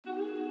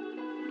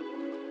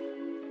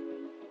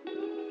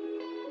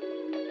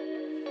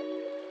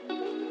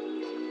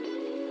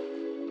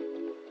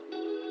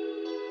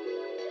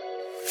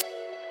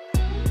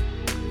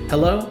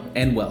Hello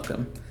and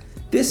welcome.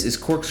 This is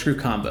Corkscrew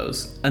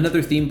Combos,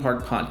 another theme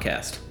park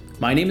podcast.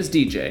 My name is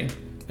DJ.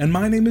 And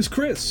my name is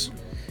Chris.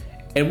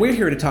 And we're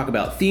here to talk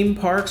about theme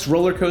parks,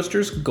 roller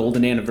coasters,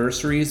 golden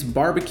anniversaries,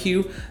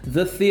 barbecue,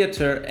 the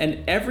theater,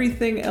 and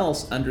everything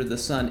else under the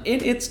sun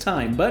in its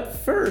time. But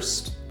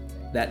first,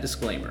 that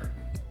disclaimer.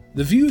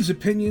 The views,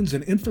 opinions,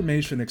 and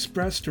information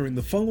expressed during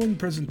the following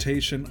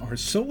presentation are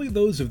solely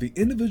those of the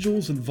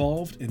individuals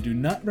involved and do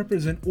not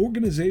represent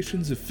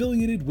organizations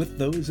affiliated with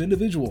those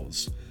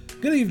individuals.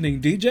 Good evening,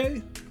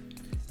 DJ.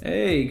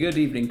 Hey, good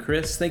evening,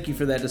 Chris. Thank you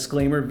for that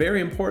disclaimer. Very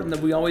important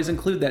that we always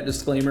include that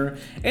disclaimer.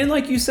 And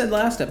like you said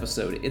last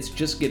episode, it's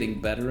just getting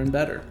better and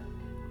better.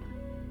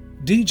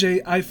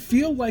 DJ, I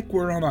feel like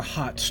we're on a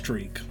hot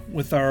streak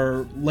with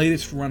our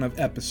latest run of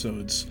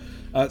episodes.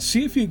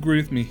 See if you agree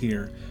with me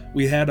here.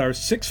 We had our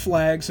Six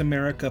Flags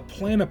America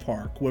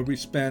Plan-A-Park, where we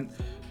spent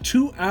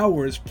 2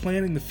 hours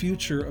planning the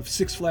future of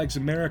Six Flags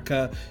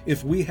America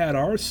if we had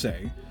our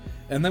say.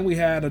 And then we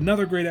had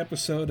another great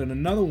episode and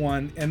another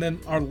one. And then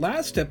our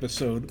last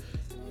episode,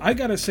 I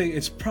gotta say,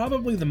 it's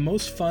probably the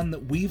most fun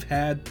that we've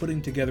had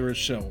putting together a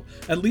show.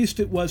 At least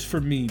it was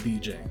for me,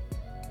 DJ.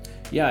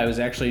 Yeah, I was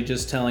actually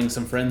just telling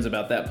some friends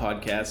about that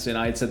podcast, and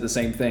I had said the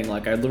same thing.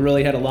 Like, I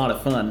really had a lot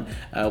of fun.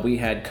 We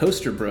had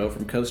Coaster Bro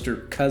from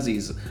Coaster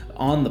Cuzzies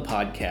on the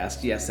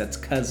podcast. Yes, that's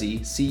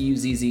Cuzzy,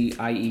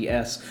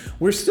 C-U-Z-Z-I-E-S.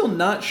 We're still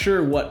not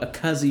sure what a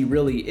Cuzzy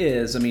really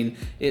is. I mean,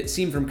 it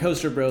seemed from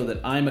Coaster Bro that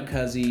I'm a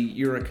Cuzzy,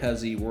 you're a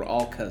Cuzzy, we're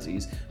all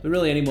Cuzzies. But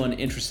really, anyone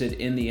interested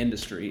in the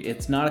industry.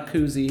 It's not a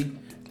koozie.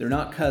 They're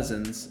not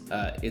cousins.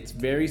 It's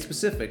very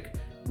specific.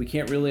 We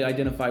can't really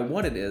identify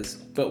what it is,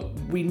 but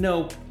we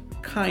know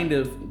kind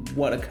of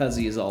what a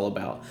Cuzzy is all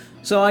about.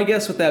 So I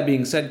guess with that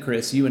being said,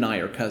 Chris, you and I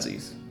are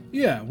Cuzzies.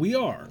 Yeah, we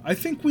are. I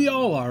think we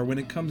all are when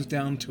it comes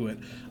down to it.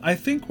 I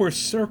think we're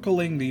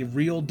circling the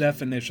real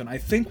definition. I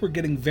think we're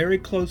getting very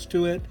close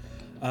to it.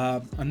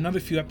 Another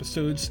few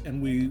episodes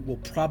and we will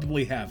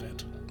probably have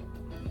it.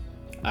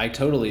 I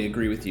totally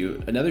agree with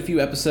you. Another few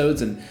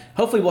episodes, and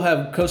hopefully we'll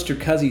have Coaster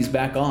Cuzzies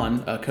back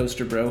on,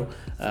 Coaster Bro.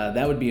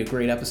 That would be a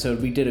great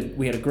episode.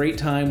 We had a great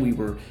time. We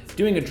were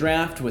doing a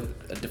draft with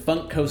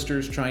defunct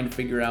coasters, trying to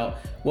figure out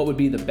what would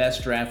be the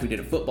best draft. We did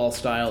it football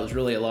style. It was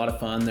really a lot of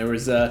fun. There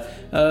was a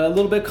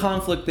little bit of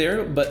conflict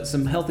there, but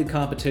some healthy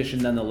competition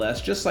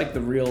nonetheless, just like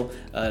the real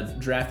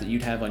draft that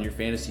you'd have on your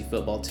fantasy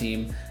football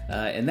team.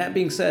 And that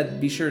being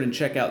said, be sure to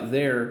check out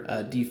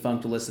their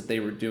defunct list that they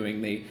were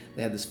doing. They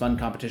had this fun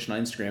competition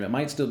on Instagram. It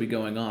might still be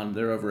going on.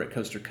 They're over at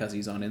Coaster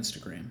Cuzzies on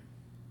Instagram.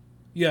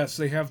 Yes,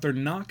 they have their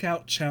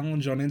knockout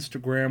challenge on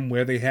Instagram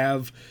where they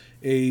have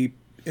an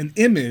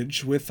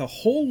image with a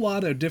whole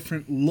lot of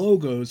different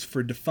logos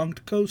for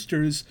defunct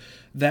coasters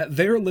that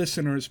their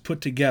listeners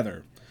put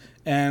together.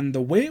 And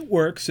the way it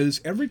works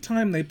is every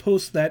time they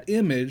post that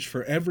image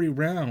for every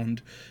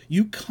round,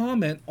 you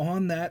comment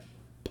on that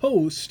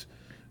post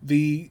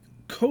the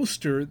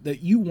coaster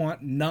that you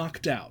want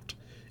knocked out.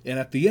 And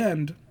at the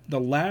end, the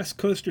last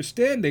coaster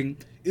standing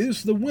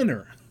is the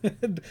winner.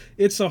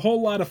 It's a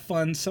whole lot of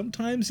fun.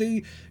 Sometimes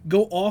they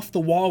go off the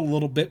wall a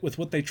little bit with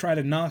what they try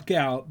to knock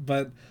out,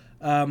 but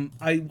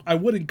I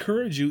would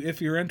encourage you,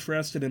 if you're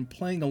interested in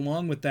playing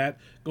along with that,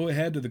 go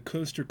ahead to the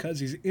Coaster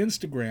Cuzzies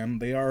Instagram.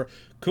 They are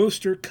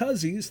Coaster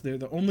Cuzzies. They're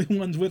the only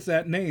ones with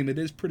that name. It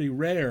is pretty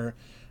rare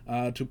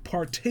to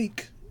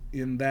partake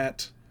in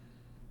that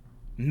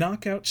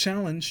knockout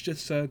challenge.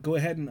 Just go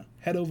ahead and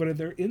head over to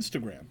their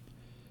Instagram.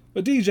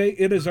 But DJ,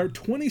 it is our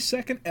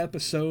 22nd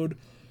episode.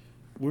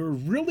 We're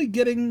really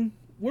getting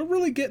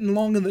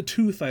long in the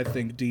tooth, I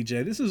think,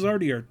 DJ. This is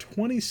already our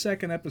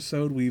 22nd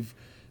episode. We've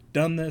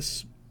done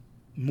this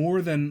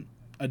more than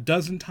a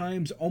dozen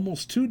times,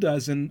 almost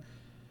 24.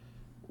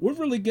 We're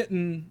really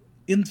getting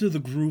into the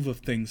groove of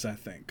things, I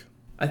think.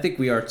 I think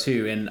we are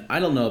too, and I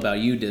don't know about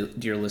you,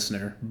 dear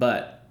listener,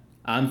 but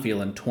I'm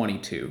feeling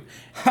 22.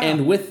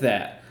 And with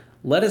that,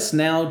 let us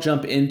now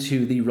jump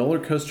into the roller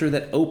coaster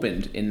that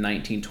opened in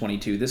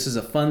 1922. This is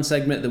a fun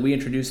segment that we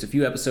introduced a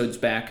few episodes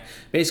back.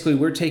 Basically,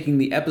 we're taking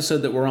the episode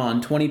that we're on,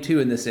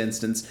 22 in this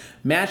instance,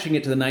 matching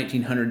it to the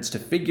 1900s to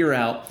figure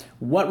out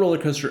what roller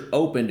coaster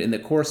opened in the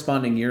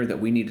corresponding year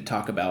that we need to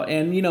talk about.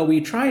 And, we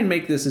try and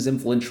make this as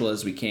influential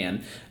as we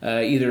can,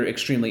 either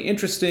extremely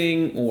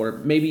interesting or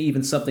maybe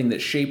even something that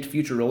shaped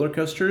future roller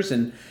coasters.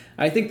 And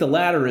I think the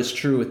latter is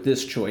true with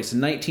this choice. In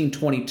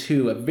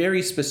 1922, a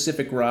very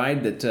specific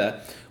ride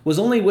that was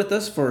only with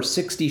us for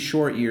 60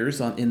 short years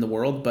in the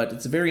world, but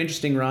it's a very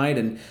interesting ride,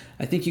 and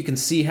I think you can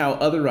see how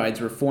other rides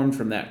were formed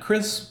from that.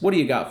 Chris, what do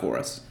you got for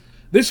us?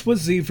 This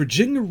was the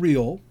Virginia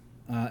Reel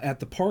at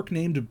the park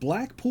named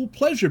Blackpool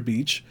Pleasure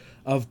Beach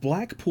of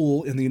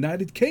Blackpool in the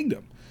United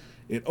Kingdom.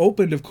 It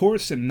opened, of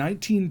course, in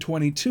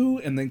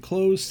 1922 and then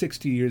closed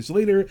 60 years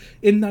later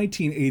in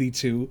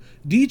 1982.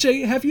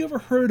 DJ, have you ever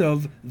heard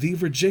of the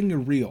Virginia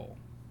Reel?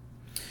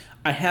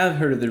 I have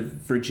heard of the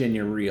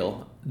Virginia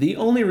Reel. The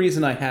only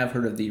reason I have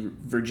heard of the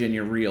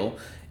Virginia Reel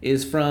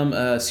is from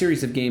a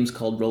series of games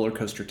called Roller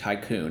Coaster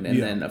Tycoon.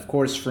 And then, of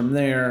course, from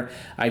there,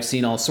 I've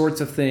seen all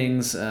sorts of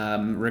things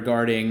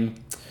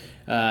regarding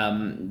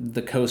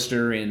the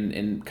coaster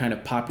in kind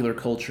of popular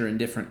culture and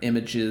different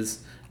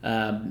images.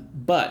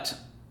 But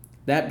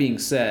that being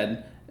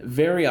said,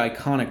 very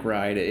iconic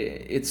ride.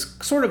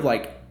 It's sort of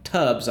like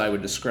tubs, I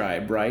would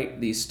describe, right?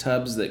 These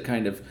tubs that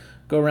kind of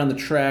go around the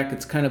track.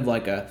 It's kind of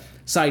like a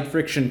side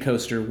friction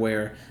coaster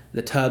where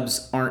the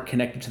tubs aren't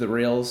connected to the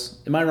rails.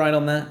 Am I right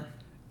on that?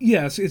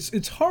 Yes,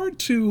 it's hard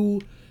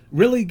to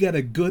really get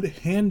a good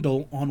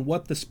handle on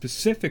what the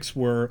specifics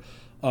were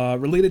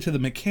related to the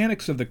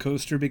mechanics of the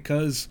coaster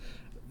because,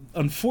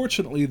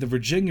 unfortunately, the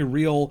Virginia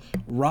Reel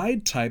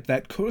ride type,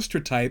 that coaster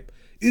type,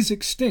 is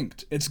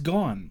extinct. It's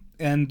gone.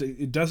 And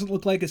it doesn't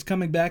look like it's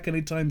coming back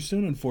anytime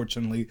soon,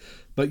 unfortunately.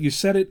 But you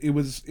said it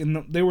was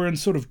they were in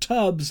sort of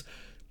tubs.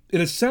 It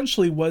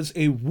essentially was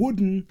a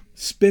wooden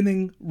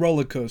spinning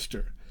roller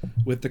coaster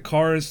with the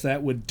cars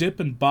that would dip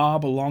and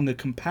bob along a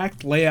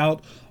compact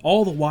layout,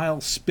 all the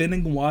while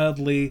spinning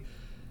wildly.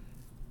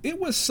 It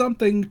was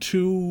something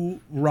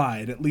to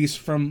ride, at least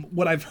from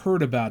what I've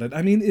heard about it.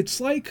 I mean, it's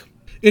like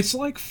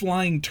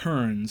Flying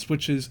Turns,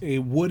 which is a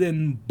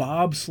wooden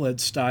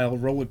bobsled-style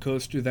roller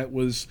coaster that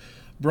was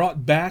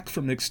brought back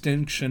from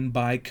extinction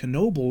by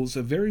Knoebels,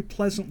 a very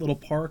pleasant little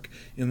park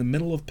in the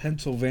middle of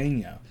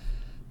Pennsylvania.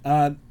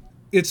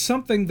 It's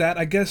something that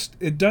I guess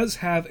it does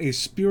have a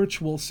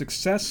spiritual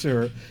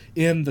successor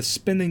in the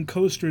spinning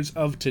coasters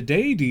of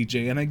today,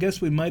 DJ, and I guess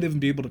we might even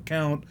be able to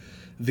count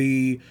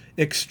the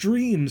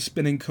extreme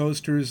spinning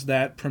coasters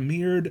that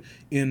premiered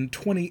in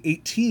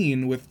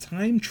 2018 with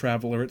Time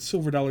Traveler at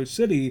Silver Dollar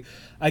City.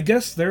 I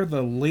guess they're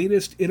the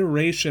latest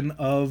iteration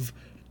of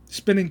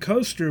spinning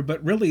coaster,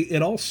 but really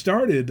it all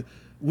started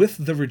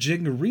with the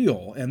Virginia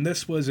Reel, and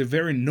this was a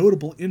very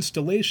notable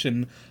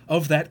installation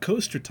of that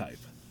coaster type.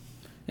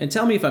 And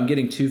tell me if I'm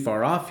getting too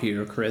far off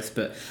here, Chris,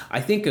 but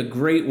I think a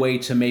great way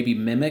to maybe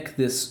mimic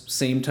this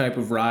same type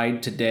of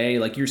ride today,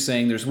 like you're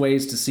saying, there's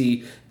ways to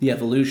see the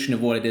evolution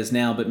of what it is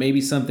now, but maybe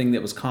something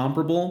that was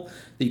comparable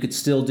that you could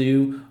still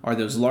do are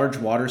those large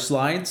water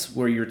slides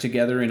where you're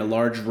together in a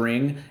large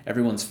ring,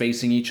 everyone's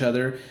facing each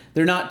other.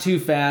 They're not too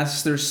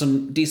fast, there's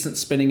some decent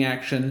spinning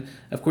action.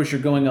 Of course, you're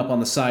going up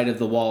on the side of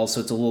the wall, so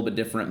it's a little bit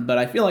different, but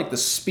I feel like the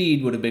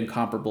speed would have been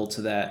comparable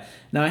to that.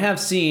 Now, I have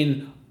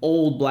seen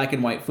old black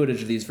and white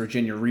footage of these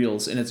Virginia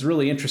Reels, and it's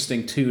really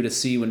interesting too to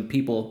see when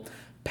people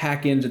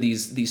pack into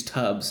these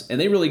tubs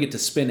and they really get to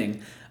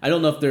spinning. I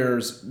don't know if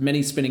there's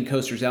many spinning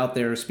coasters out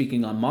there,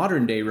 speaking on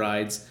modern day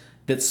rides,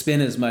 that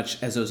spin as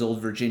much as those old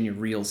Virginia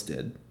Reels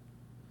did.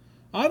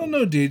 I don't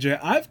know, DJ.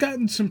 I've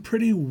gotten some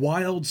pretty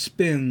wild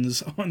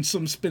spins on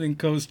some spinning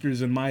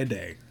coasters in my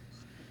day.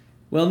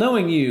 Well,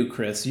 knowing you,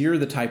 Chris, you're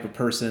the type of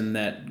person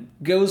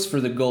that goes for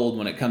the gold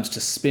when it comes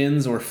to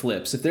spins or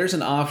flips. If there's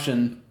an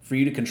option for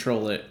you to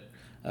control it,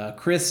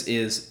 Chris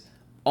is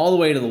all the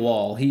way to the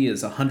wall. He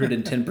is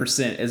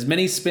 110%. As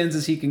many spins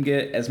as he can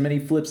get, as many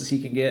flips as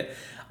he can get.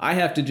 I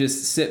have to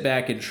just sit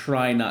back and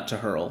try not to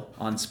hurl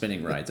on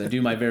spinning rides. I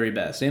do my very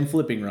best, and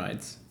flipping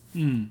rides.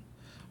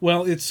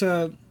 Well,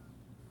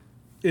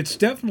 it's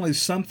definitely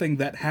something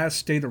that has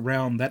stayed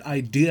around, that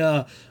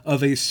idea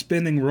of a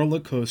spinning roller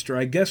coaster.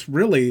 I guess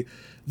really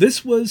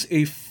this was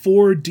a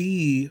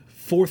 4D,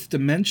 fourth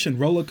dimension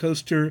roller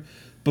coaster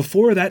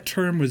before that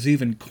term was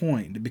even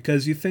coined,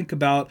 because you think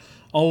about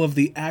all of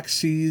the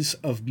axes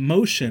of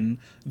motion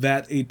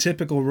that a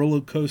typical roller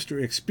coaster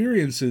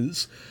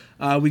experiences.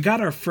 We got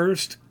our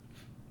first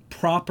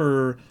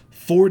proper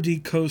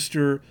 4D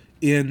coaster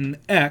in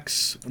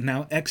X,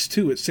 now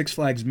X2 at Six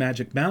Flags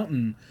Magic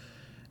Mountain,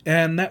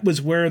 and that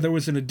was where there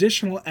was an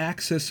additional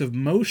axis of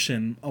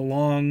motion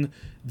along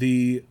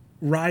the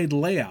ride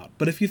layout.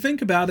 But if you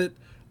think about it,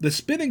 the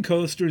spinning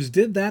coasters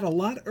did that a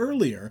lot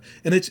earlier,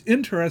 and it's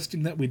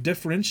interesting that we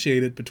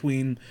differentiated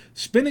between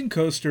spinning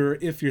coaster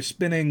if you're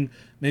spinning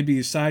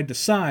maybe side to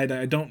side,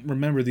 I don't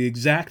remember the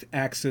exact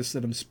axis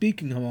that I'm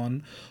speaking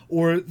on,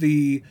 or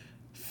the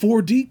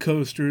 4D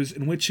coasters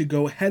in which you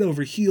go head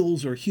over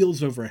heels or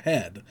heels over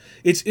head.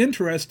 It's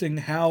interesting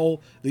how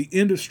the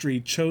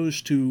industry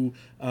chose to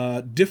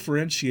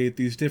differentiate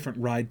these different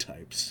ride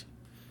types.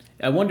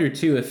 I wonder,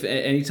 too, if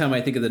anytime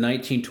I think of the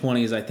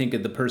 1920s, I think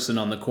of the person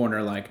on the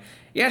corner like,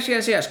 yes,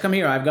 yes, yes, come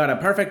here, I've got a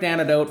perfect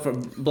antidote for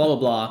blah, blah,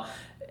 blah.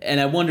 And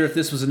I wonder if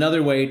this was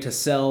another way to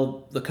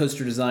sell the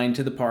coaster design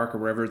to the park or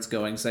wherever it's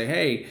going. Say,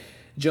 hey,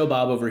 Joe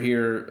Bob over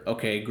here,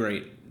 okay,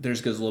 great.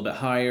 Theirs goes a little bit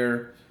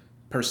higher.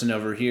 Person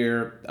over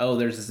here, oh,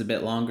 theirs is a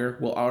bit longer.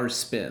 Well, ours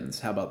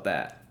spins. How about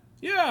that?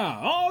 Yeah,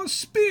 ours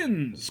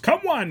spins. Come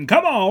on,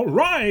 come on,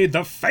 ride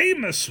the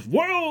famous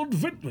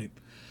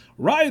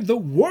Ride the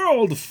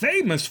world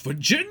famous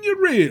Virginia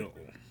Reel.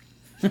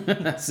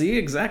 See,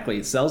 exactly.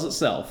 It sells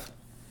itself.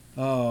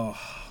 Oh,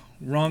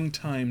 wrong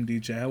time,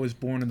 DJ. I was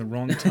born in the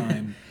wrong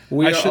time.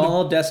 We are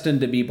all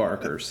destined to be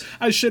barkers.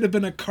 I should have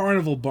been a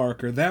carnival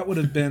barker. That would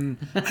have been,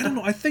 I don't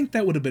know, I think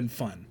that would have been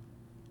fun.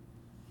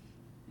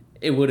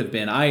 It would have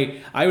been.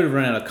 I would have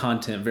run out of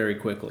content very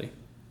quickly.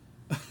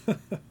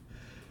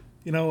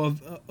 You know,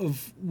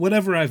 of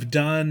whatever I've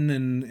done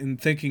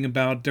and thinking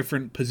about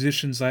different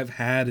positions I've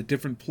had at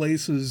different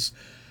places,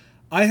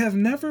 I have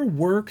never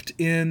worked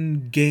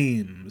in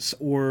games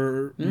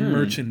or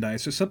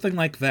merchandise or something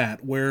like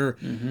that where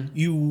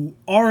you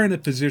are in a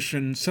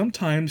position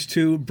sometimes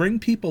to bring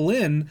people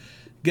in,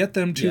 get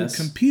them to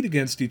compete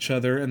against each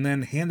other, and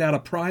then hand out a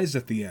prize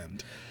at the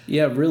end.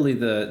 Yeah, really,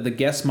 the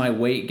guess my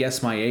weight,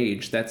 guess my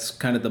age, that's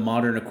kind of the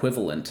modern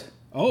equivalent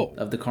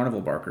of the carnival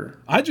barker.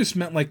 I just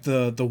meant like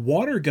the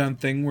water gun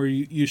thing where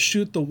you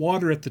shoot the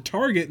water at the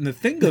target and the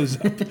thing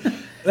goes up.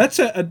 That's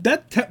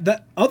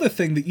that other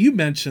thing that you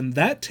mentioned,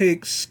 that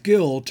takes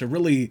skill to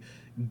really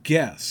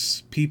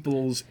guess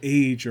people's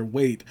age or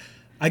weight.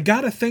 I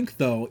gotta think,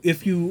 though,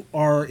 if you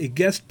are a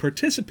guest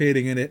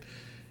participating in it,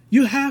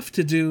 you have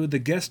to do the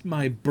guess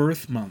my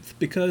birth month,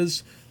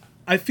 because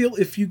I feel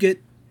if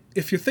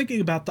you're thinking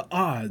about the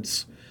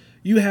odds,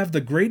 you have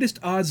the greatest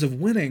odds of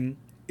winning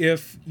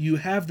if you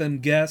have them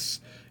guess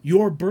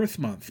your birth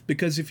month.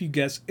 Because if you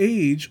guess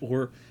age,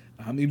 or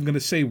I'm even going to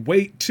say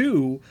weight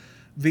too,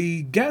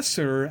 the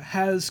guesser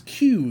has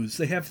cues.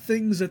 They have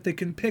things that they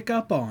can pick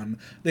up on.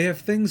 They have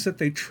things that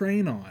they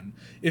train on.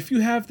 If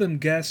you have them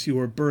guess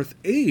your birth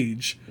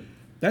age,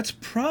 that's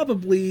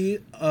probably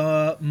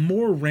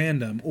more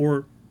random,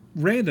 or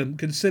random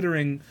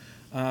considering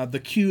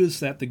the cues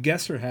that the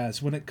guesser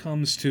has when it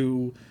comes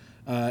to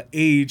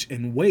age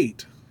and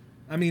weight.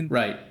 I mean...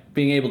 Right.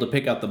 Being able to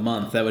pick out the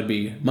month, that would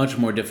be much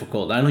more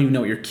difficult. I don't even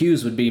know what your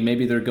cues would be.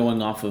 Maybe they're going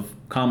off of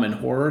common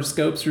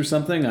horoscopes or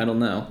something. I don't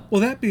know.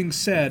 Well, that being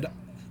said,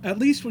 at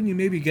least when you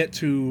maybe get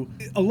to...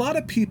 A lot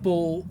of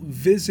people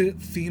visit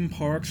theme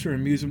parks or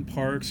amusement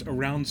parks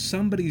around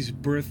somebody's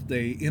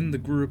birthday in the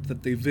group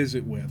that they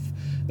visit with.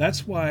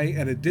 That's why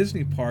at a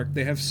Disney park,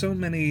 they have so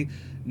many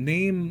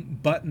name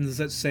buttons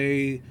that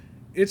say,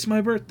 "It's my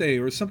birthday,"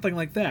 or something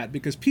like that,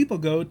 because people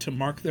go to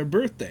mark their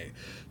birthday.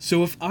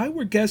 So if I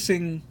were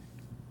guessing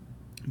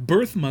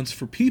birth months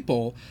for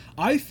people,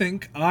 I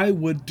think I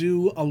would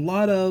do a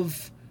lot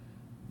of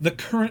the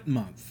current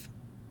month.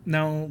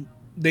 Now,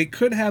 they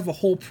could have a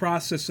whole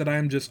process that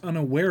I'm just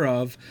unaware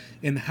of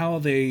in how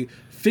they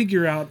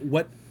figure out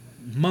what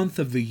month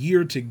of the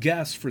year to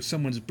guess for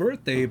someone's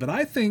birthday, but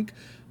I think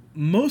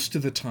most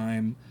of the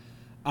time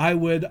I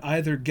would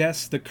either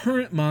guess the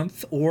current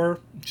month or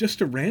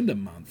just a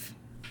random month.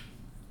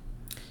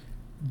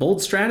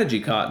 Bold strategy,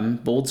 Cotton.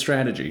 Bold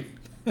strategy.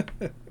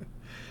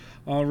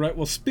 All right,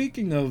 well,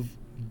 speaking of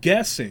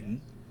guessing,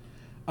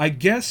 I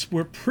guess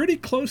we're pretty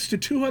close to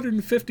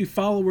 250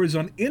 followers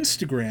on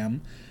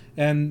Instagram.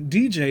 And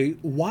DJ,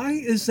 why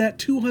is that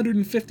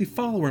 250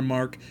 follower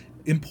mark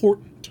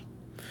important?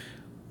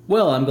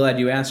 Well, I'm glad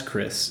you asked,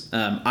 Chris.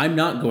 I'm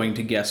not going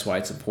to guess why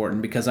it's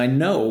important, because I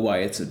know why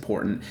it's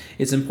important.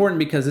 It's important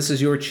because this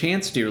is your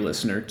chance, dear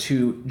listener,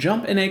 to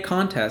jump in a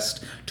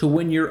contest to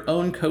win your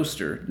own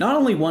coaster. Not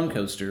only one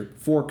coaster,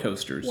 4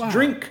 coasters. Wow.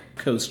 Drink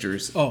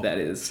coasters, that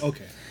is.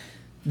 Okay.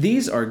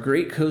 These are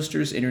great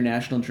coasters,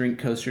 international drink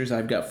coasters.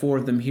 I've got 4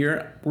 of them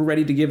here. We're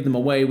ready to give them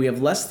away. We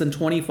have less than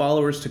 20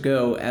 followers to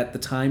go at the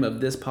time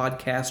of this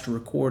podcast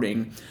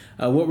recording.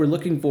 What we're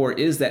looking for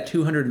is that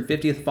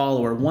 250th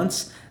follower.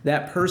 Once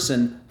that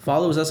person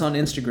follows us on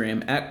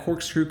Instagram, at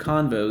Corkscrew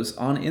Convos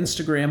on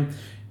Instagram,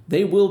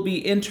 they will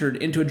be entered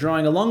into a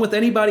drawing along with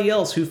anybody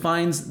else who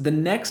finds the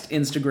next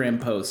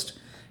Instagram post,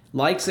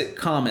 likes it,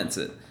 comments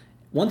it.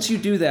 Once you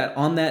do that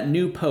on that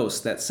new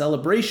post, that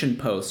celebration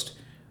post,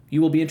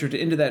 you will be entered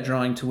into that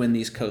drawing to win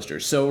these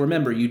coasters. So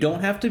remember, you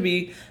don't have to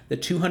be the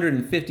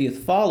 250th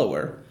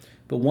follower,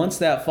 but once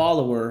that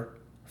follower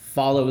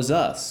follows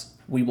us,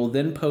 we will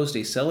then post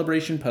a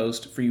celebration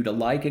post for you to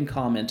like and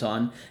comment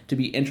on to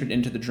be entered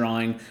into the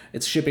drawing.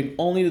 It's shipping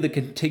only to the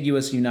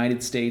contiguous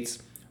United States.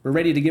 We're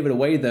ready to give it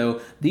away, though.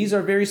 These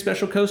are very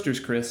special coasters,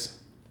 Chris.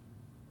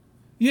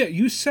 Yeah,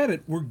 you said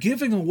it. We're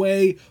giving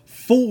away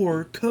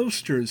 4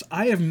 coasters.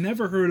 I have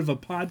never heard of a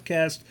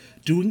podcast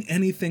doing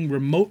anything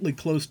remotely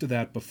close to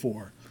that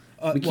before.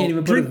 We can't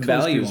even put a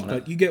value on it.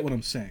 But you get what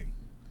I'm saying.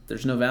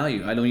 There's no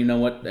value. I don't even know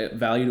what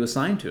value to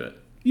assign to it.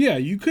 Yeah,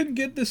 you couldn't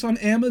get this on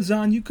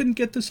Amazon. You couldn't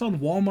get this on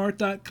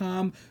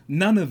Walmart.com.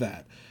 None of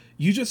that.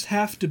 You just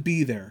have to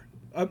be there.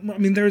 I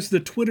mean, there's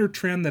the Twitter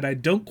trend that I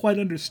don't quite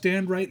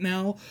understand right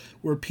now,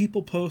 where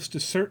people post a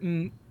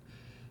certain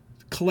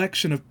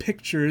collection of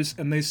pictures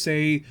and they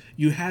say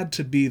you had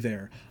to be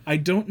there. I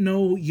don't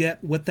know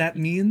yet what that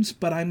means,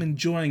 but I'm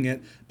enjoying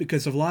it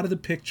because a lot of the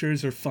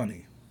pictures are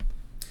funny.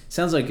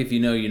 Sounds like if you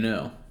know, you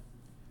know.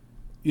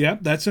 Yep,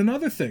 that's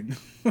another thing.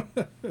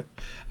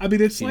 I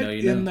mean, it's like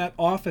you know. in that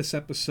Office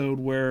episode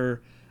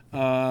where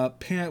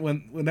Pam,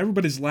 when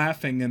everybody's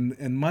laughing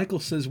and Michael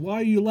says, "Why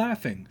are you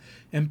laughing?"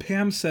 And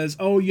Pam says,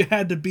 "Oh, you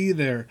had to be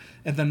there."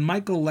 And then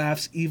Michael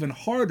laughs even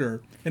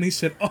harder and he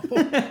said, "Oh,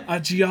 a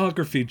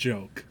geography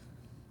joke."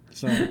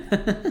 So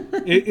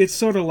it's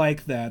sort of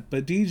like that.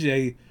 But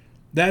DJ,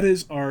 that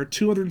is our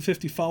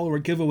 250 follower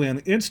giveaway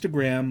on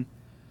Instagram.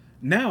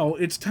 Now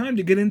it's time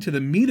to get into the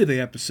meat of the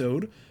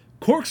episode.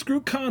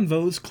 Corkscrew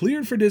Convos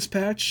cleared for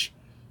dispatch.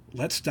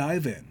 Let's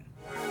dive in.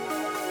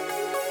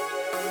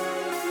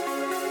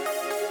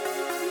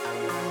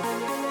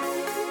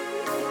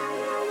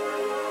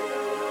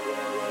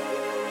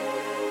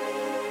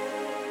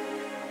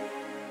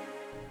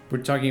 We're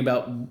talking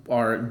about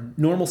our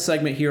normal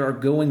segment here, our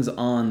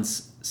goings-on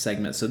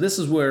segment. So this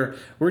is where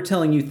we're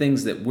telling you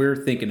things that we're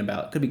thinking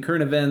about. It could be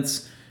current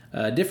events,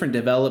 different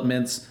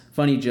developments,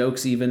 funny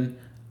jokes even,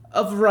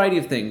 a variety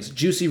of things.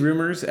 Juicy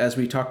rumors, as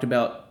we talked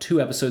about 2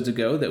 episodes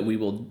ago, that we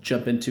will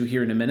jump into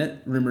here in a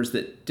minute. Rumors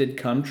that did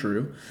come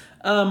true.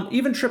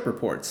 Even trip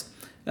reports.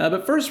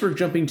 But first, we're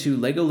jumping to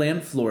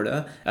Legoland,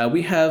 Florida.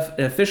 We have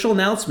an official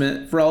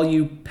announcement for all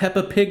you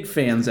Peppa Pig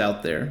fans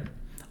out there.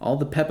 All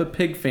the Peppa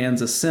Pig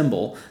fans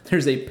assemble.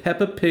 There's a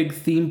Peppa Pig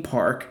theme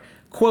park,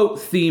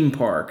 quote, theme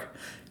park,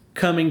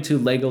 coming to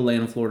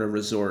Legoland Florida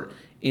Resort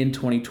in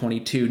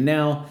 2022.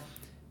 Now,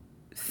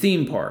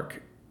 theme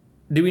park.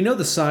 Do we know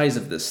the size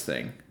of this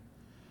thing?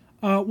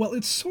 Well,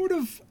 it's sort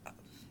of...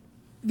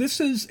 This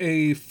is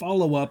a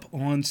follow-up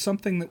on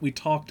something that we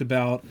talked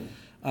about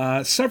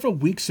several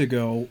weeks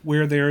ago,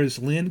 where there is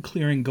land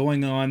clearing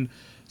going on,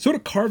 sort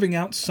of carving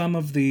out some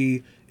of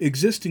the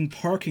existing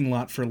parking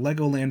lot for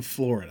Legoland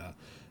Florida.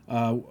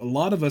 A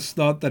lot of us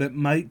thought that it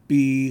might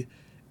be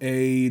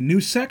a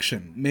new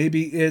section.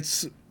 Maybe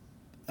it's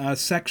a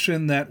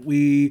section that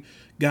we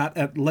got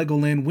at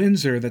Legoland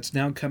Windsor that's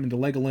now coming to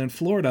Legoland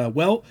Florida.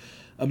 Well,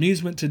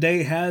 Amusement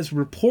Today has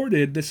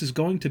reported this is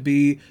going to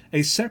be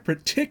a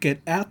separate ticket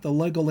at the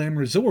Legoland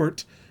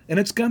Resort, and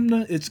it's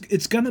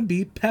gonna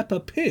be Peppa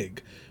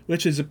Pig,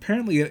 which is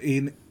apparently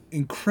an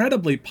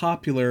incredibly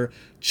popular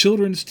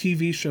children's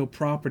TV show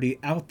property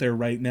out there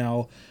right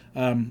now.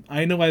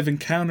 I know I've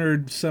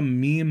encountered some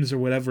memes or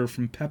whatever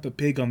from Peppa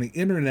Pig on the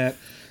internet.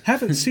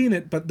 Haven't seen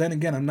it, but then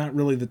again, I'm not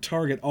really the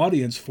target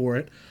audience for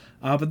it.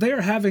 But they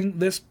are having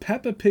this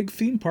Peppa Pig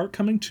theme park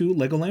coming to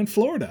Legoland,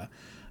 Florida.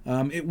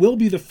 It will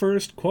be the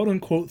first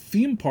quote-unquote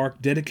theme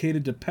park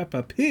dedicated to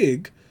Peppa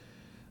Pig,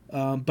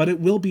 but it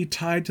will be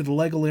tied to the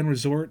Legoland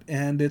Resort,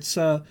 and it's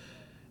going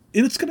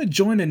to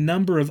join a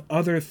number of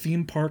other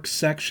theme park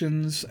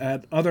sections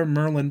at other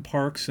Merlin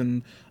parks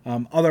and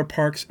other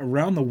parks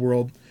around the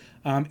world,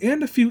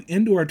 and a few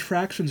indoor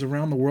attractions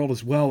around the world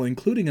as well,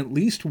 including at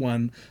least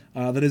one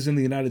that is in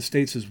the United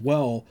States as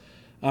well.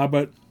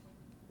 But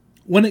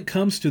when it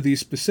comes to these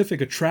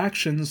specific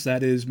attractions,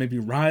 that is maybe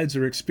rides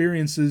or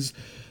experiences,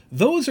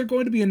 those are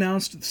going to be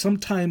announced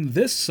sometime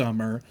this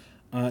summer.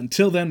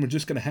 Until then, we're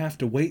just going to have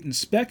to wait and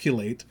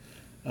speculate.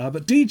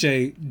 But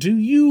DJ, do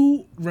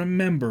you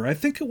remember, I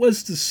think it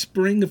was the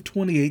spring of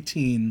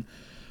 2018,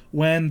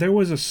 when there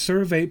was a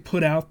survey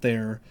put out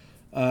there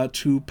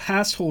to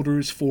pass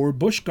holders for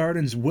Busch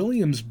Gardens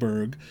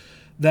Williamsburg,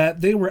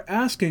 that they were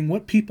asking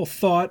what people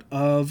thought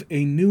of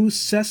a new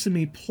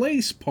Sesame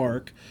Place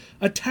park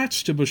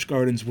attached to Busch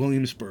Gardens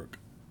Williamsburg,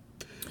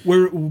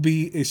 where it will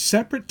be a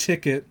separate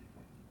ticket,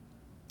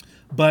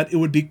 but it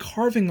would be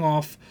carving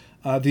off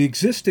the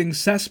existing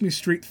Sesame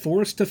Street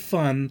Forest of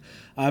Fun,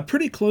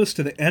 pretty close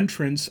to the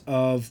entrance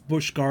of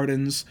Busch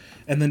Gardens,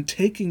 and then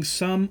taking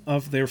some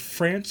of their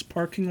France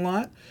parking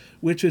lot,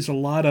 which is a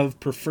lot of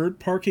preferred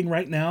parking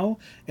right now,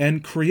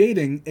 and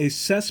creating a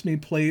Sesame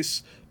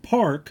Place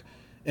park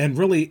and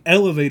really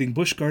elevating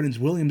Busch Gardens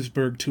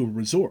Williamsburg to a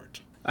resort.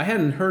 I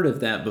hadn't heard of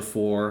that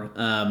before.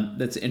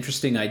 That's an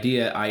interesting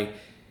idea.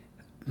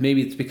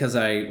 Maybe it's because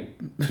I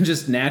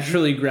just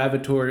naturally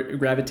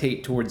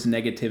gravitate towards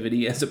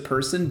negativity as a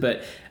person,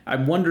 but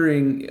I'm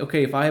wondering,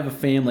 okay, if I have a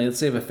family, let's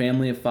say I have a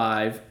family of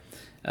 5,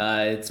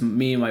 it's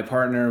me and my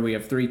partner, we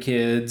have 3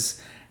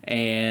 kids,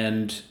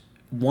 and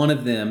one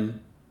of them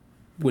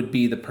would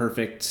be the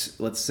perfect,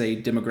 let's say,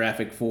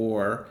 demographic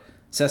for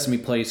Sesame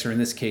Place, or in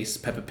this case,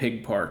 Peppa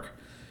Pig Park.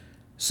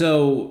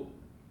 So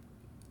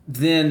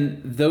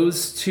then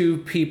those 2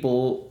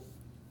 people,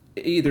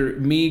 either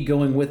me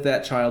going with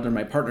that child or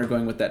my partner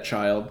going with that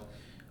child,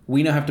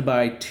 we now have to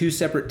buy 2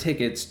 separate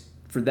tickets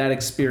for that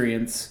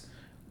experience,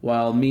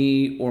 while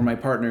me or my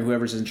partner,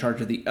 whoever's in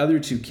charge of the other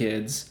 2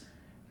 kids,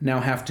 now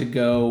have to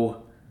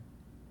go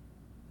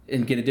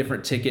and get a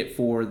different ticket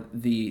for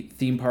the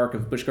theme park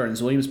of Busch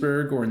Gardens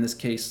Williamsburg, or in this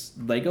case,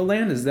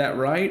 Legoland. Is that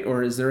right?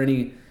 Or is there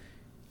any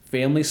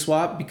family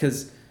swap?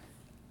 Because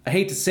I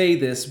hate to say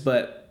this,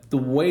 but the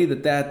way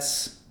that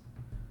that's,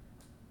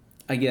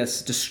 I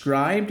guess,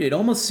 described, it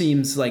almost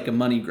seems like a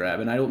money grab,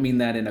 and I don't mean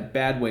that in a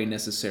bad way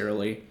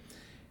necessarily,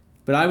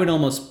 but I would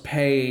almost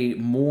pay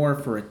more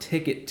for a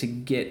ticket to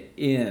get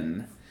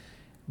in,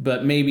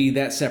 but maybe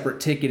that separate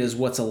ticket is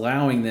what's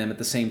allowing them at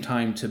the same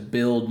time to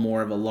build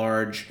more of a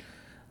large,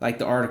 like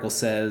the article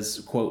says,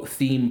 quote,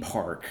 theme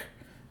park,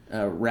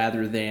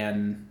 rather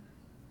than,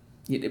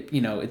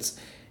 it's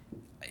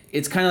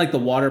kind of like the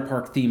water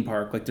park theme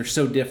park. Like, they're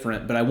so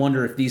different, but I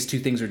wonder if these 2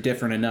 things are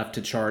different enough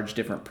to charge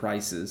different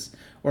prices.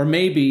 Or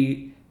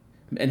maybe,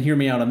 and hear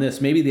me out on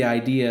this, maybe the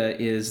idea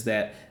is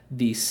that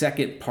the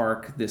second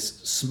park,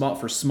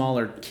 for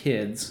smaller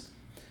kids,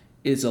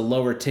 is a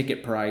lower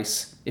ticket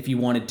price if you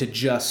wanted to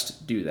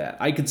just do that.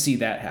 I could see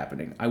that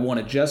happening. I want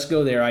to just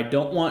go there. I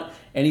don't want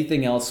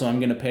anything else, so I'm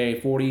going to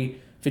pay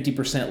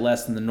 50%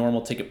 less than the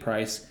normal ticket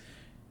price.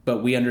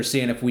 But we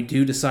understand if we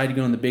do decide to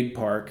go in the big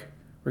park,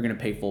 we're going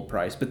to pay full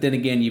price. But then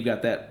again, you've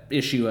got that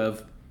issue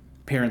of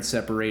parents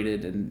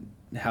separated, and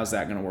how's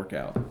that going to work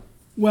out?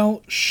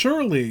 Well,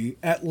 surely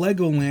at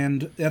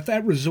Legoland, at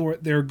that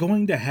resort, they're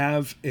going to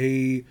have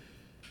a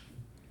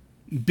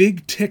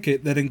big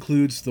ticket that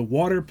includes the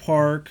water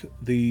park,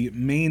 the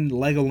main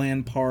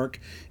Legoland park,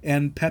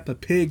 and Peppa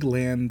Pig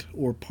Land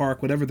or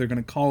park, whatever they're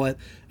going to call it,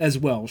 as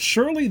well.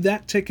 Surely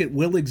that ticket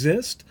will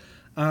exist,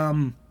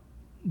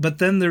 but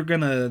then they're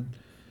going to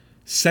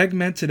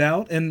segment it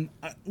out. And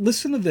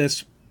listen to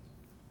this.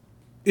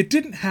 It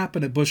didn't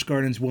happen at Busch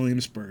Gardens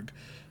Williamsburg.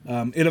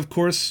 It, of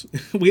course,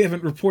 we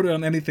haven't reported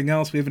on anything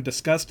else. We haven't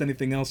discussed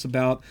anything else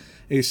about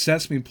a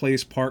Sesame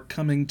Place park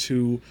coming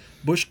to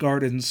Busch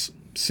Gardens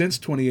since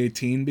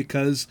 2018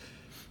 because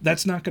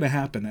that's not going to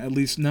happen, at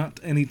least not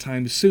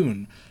anytime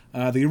soon.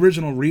 The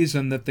original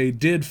reason that they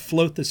did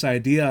float this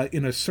idea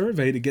in a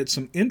survey to get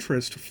some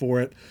interest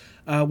for it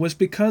was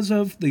because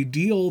of the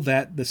deal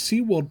that the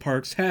SeaWorld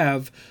parks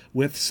have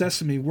with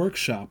Sesame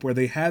Workshop, where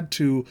they had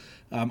to,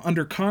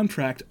 under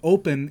contract,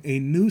 open a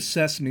new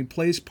Sesame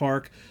Place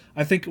park.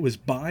 I think it was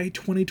by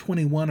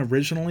 2021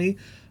 originally.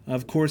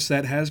 Of course,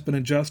 that has been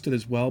adjusted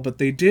as well, but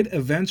they did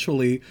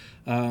eventually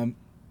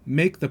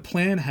make the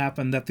plan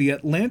happen that the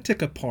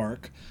Atlantica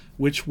Park,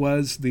 which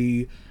was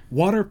the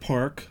water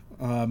park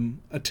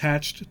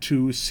attached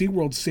to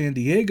SeaWorld San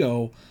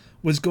Diego,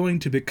 was going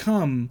to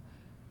become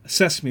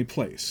Sesame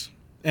Place.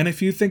 And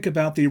if you think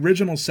about the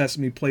original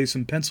Sesame Place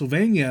in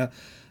Pennsylvania,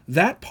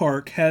 that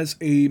park has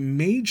a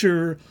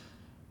major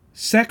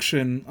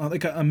section,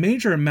 like a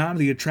major amount of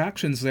the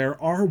attractions there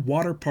are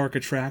water park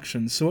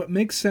attractions. So it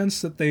makes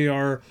sense that they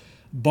are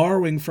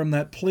borrowing from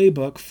that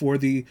playbook for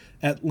the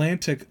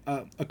Atlantic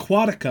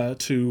Aquatica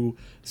to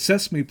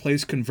Sesame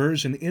Place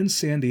conversion in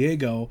San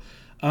Diego.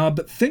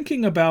 But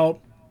thinking about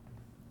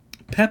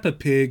Peppa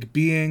Pig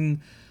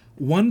being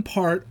one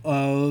part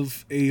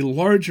of a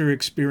larger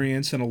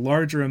experience and a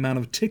larger amount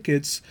of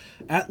tickets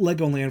at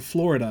Legoland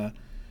Florida,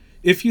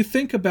 if you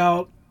think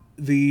about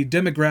the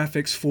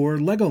demographics for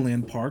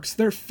Legoland parks,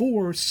 they're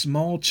for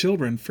small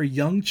children, for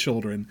young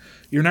children.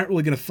 You're not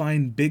really going to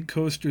find big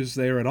coasters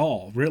there at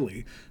all,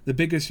 really. The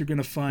biggest you're going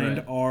to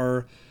find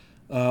are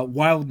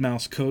Wild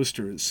Mouse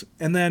coasters.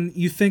 And then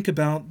you think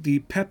about the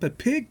Peppa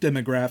Pig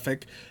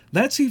demographic,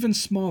 that's even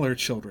smaller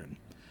children.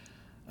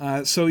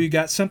 So you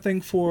got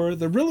something for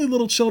the really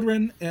little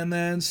children, and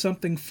then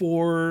something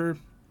for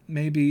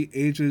maybe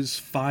ages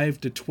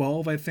 5 to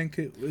 12, I think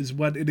it is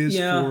what it is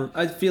for.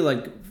 I feel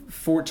like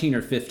 14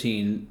 or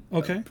 15.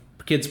 Okay.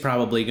 Kids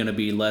probably going to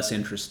be less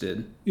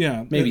interested.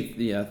 Yeah.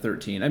 Maybe,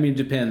 13. I mean, it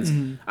depends.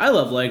 Mm-hmm. I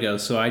love Lego,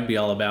 so I'd be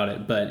all about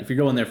it. But if you're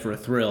going there for a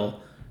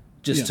thrill,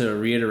 just to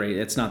reiterate,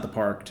 it's not the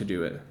park to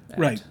do it at.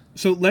 Right.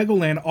 So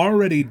Legoland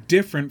already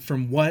different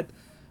from what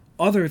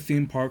other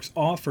theme parks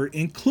offer,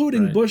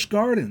 including Busch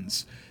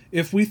Gardens.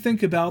 If we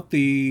think about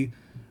the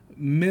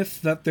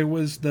myth that there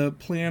was the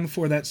plan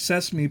for that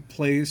Sesame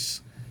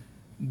Place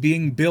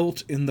being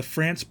built in the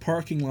France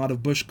parking lot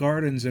of Busch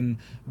Gardens and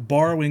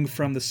borrowing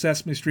from the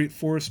Sesame Street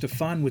Forest of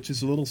Fun, which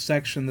is a little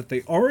section that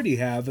they already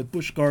have at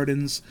Busch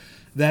Gardens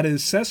that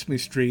is Sesame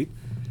Street,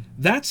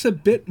 that's a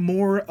bit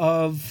more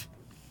of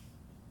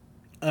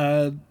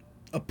a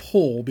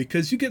pull,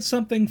 because you get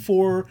something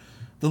for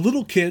the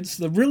little kids,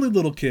 the really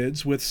little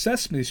kids with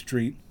Sesame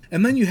Street,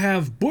 and then you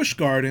have Busch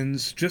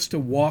Gardens just to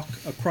walk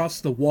across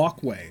the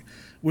walkway,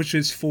 which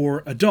is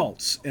for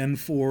adults and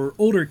for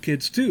older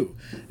kids too.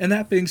 And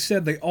that being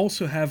said, they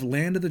also have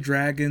Land of the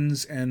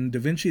Dragons and Da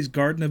Vinci's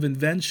Garden of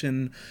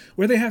Invention,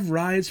 where they have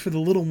rides for the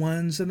little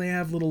ones, and they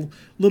have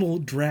little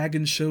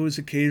dragon shows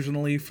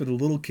occasionally for the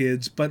little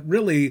kids. But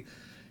really,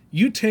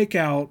 you take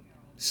out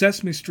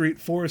Sesame Street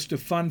Forest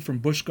of Fun from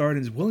Busch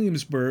Gardens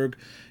Williamsburg,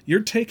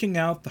 you're taking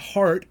out the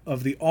heart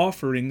of the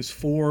offerings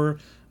for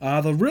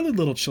the really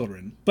little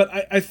children.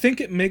 But I think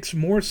it makes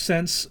more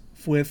sense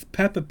with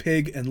Peppa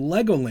Pig and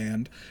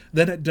Legoland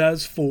than it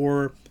does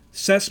for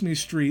Sesame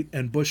Street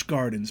and Busch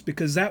Gardens,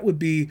 because that would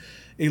be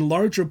a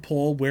larger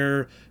pull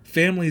where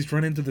families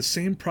run into the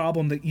same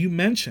problem that you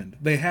mentioned.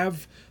 They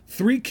have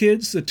 3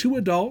 kids, the 2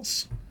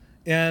 adults,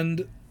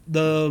 and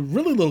the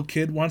really little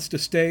kid wants to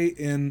stay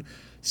in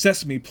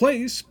Sesame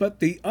Place, but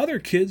the other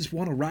kids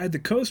want to ride the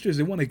coasters.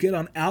 They want to get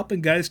on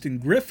Alpengeist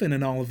and Griffin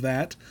and all of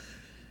that.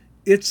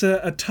 It's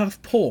a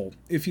tough pull.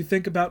 If you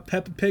think about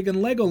Peppa Pig and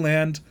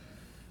Legoland,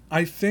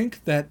 I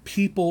think that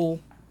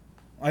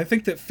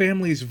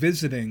families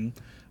visiting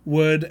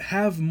would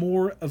have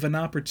more of an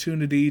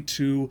opportunity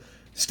to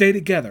stay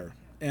together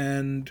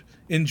and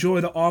enjoy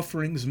the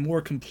offerings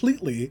more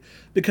completely,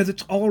 because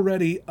it's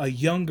already a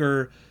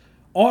younger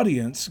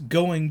audience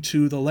going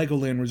to the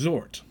Legoland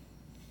Resort.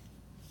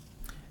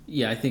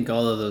 Yeah, I think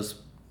all of those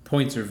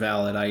points are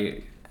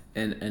valid.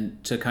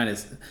 And to kind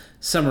of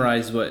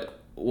summarize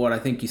what I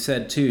think you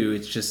said too,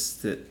 it's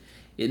just that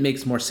it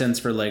makes more sense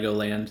for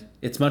Legoland.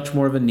 It's much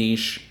more of a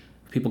niche.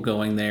 People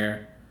going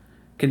there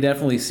can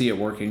definitely see it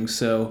working.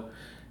 So,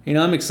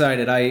 I'm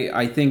excited.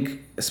 I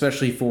think,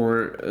 especially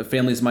for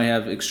families might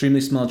have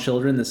extremely small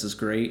children, this is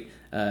great.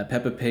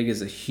 Peppa Pig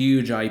is a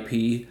huge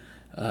IP.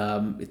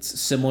 It's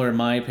similar, in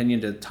my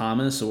opinion, to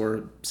Thomas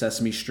or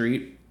Sesame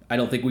Street. I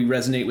don't think we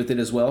resonate with it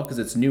as well because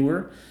it's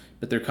newer.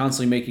 but they're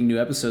constantly making new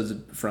episodes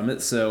from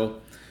it.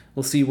 So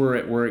we'll see where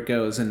it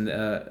goes. And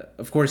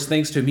of course,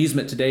 thanks to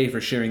Amusement Today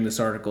for sharing this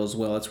article as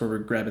well. That's where we're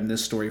grabbing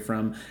this story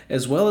from,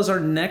 as well as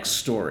our next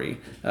story.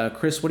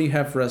 Chris, what do you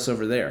have for us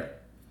over there?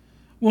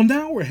 Well,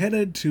 now we're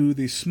headed to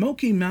the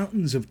Smoky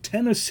Mountains of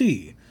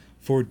Tennessee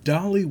for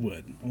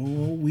Dollywood.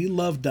 Oh, we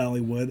love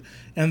Dollywood.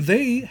 And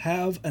they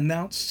have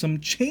announced some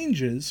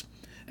changes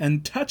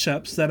and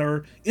touch-ups that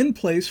are in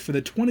place for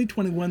the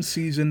 2021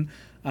 season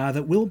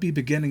that will be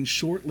beginning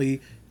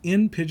shortly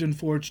in Pigeon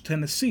Forge,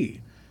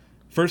 Tennessee.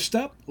 First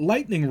up,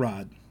 Lightning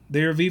Rod.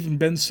 There have even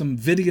been some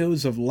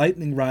videos of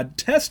Lightning Rod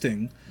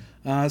testing.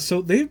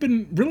 So they've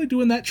been really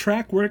doing that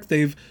track work.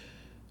 They've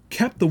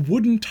kept the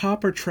wooden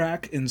topper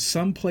track in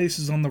some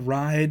places on the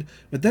ride,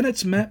 but then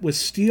it's met with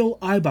steel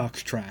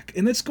iBox track.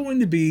 And it's going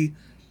to be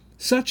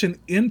such an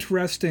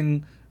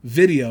interesting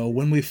video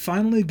when we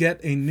finally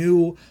get a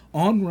new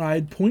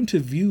on-ride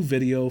point-of-view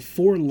video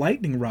for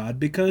Lightning Rod,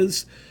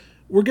 because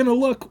we're going to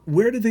look,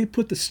 where did they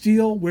put the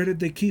steel? Where did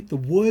they keep the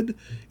wood?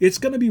 It's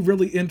going to be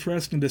really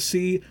interesting to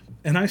see,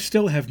 and I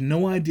still have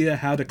no idea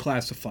how to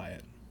classify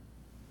it.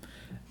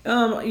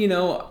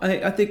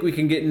 I think we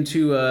can get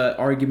into an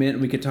argument,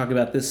 and we could talk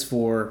about this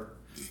for,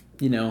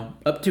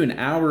 up to an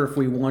hour if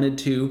we wanted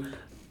to.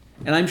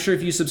 And I'm sure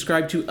if you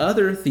subscribe to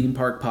other theme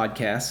park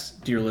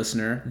podcasts, dear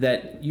listener,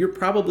 that you're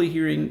probably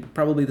hearing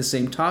the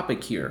same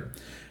topic here.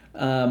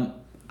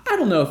 I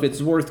don't know if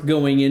it's worth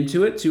going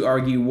into it to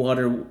argue what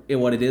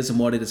it is and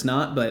what it is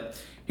not,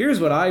 but here's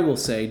what I will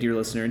say, dear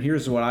listener, and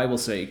here's what I will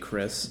say,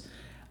 Chris.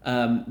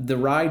 The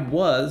ride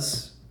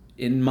was,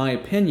 in my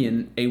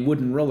opinion, a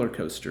wooden roller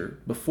coaster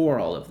before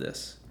all of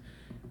this.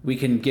 We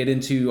can get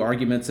into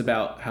arguments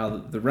about how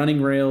the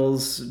running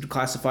rails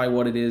classify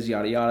what it is,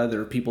 yada yada.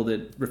 There are people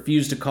that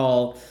refuse to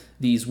call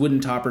these wooden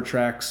topper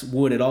tracks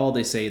wood at all.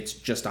 They say it's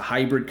just a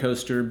hybrid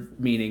coaster,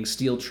 meaning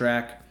steel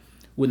track,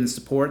 wooden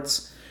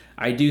supports.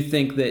 I do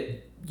think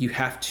that you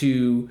have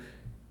to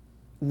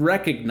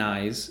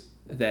recognize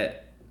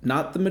that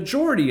not the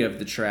majority of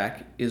the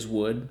track is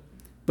wood,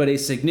 but a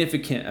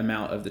significant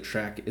amount of the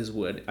track is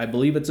wood. I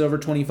believe it's over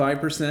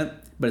 25%,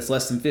 but it's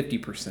less than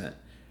 50%.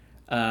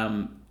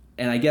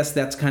 And I guess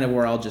that's kind of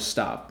where I'll just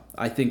stop.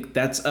 I think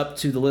that's up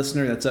to the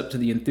listener, that's up to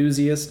the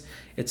enthusiast,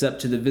 it's up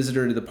to the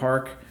visitor to the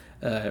park.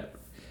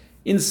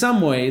 In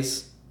some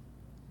ways,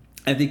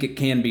 I think it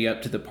can be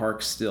up to the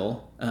park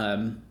still.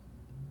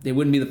 It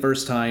wouldn't be the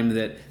first time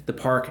that the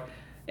park,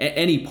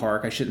 any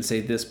park, I shouldn't say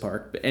this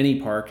park, but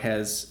any park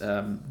has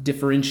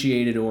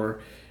differentiated or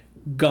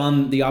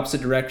gone the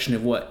opposite direction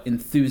of what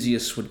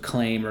enthusiasts would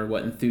claim or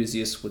what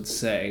enthusiasts would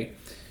say.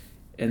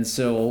 And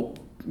so,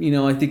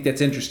 I think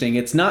that's interesting.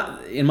 It's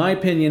not, in my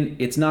opinion,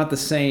 it's not the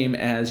same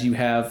as you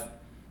have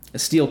a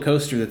steel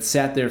coaster that's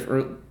sat there,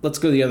 or let's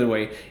go the other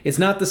way. It's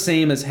not the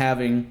same as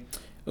having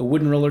a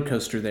wooden roller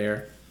coaster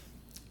there,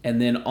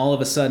 and then all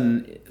of a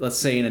sudden, let's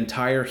say an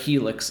entire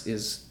helix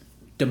is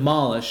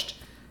demolished,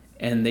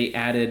 and they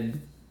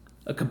added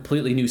a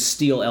completely new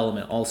steel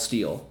element, all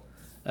steel.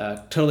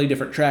 Totally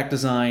different track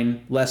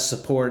design, less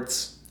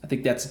supports. I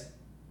think that's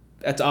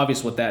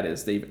obvious what that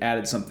is. They've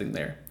added something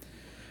there.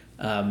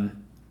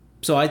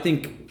 So I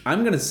think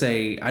I'm going to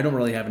say I don't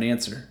really have an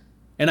answer.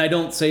 And I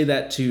don't say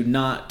that to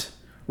not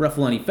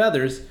ruffle any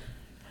feathers.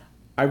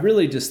 I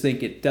really just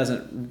think it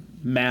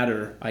doesn't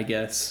matter, I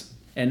guess.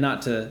 And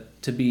not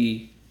to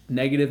be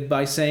negative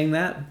by saying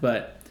that,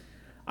 but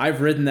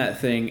I've ridden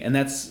that thing, and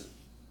that's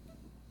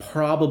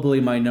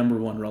probably my number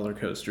one roller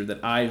coaster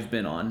that I've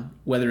been on,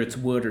 whether it's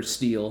wood or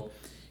steel,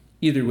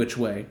 either which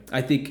way.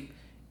 I think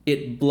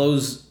it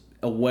blows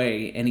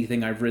away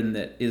anything I've ridden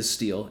that is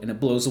steel, and it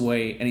blows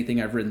away anything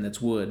I've ridden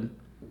that's wood.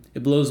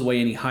 It blows away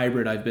any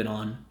hybrid I've been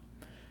on.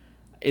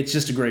 It's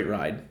just a great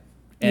ride.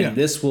 And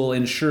This will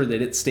ensure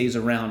that it stays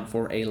around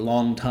for a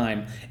long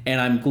time. And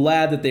I'm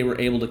glad that they were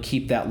able to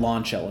keep that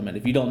launch element.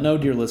 If you don't know,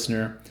 dear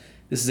listener,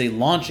 this is a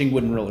launching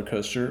wooden roller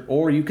coaster,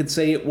 or you could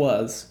say it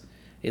was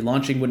a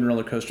launching wooden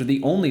roller coaster,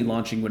 the only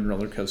launching wooden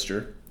roller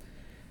coaster.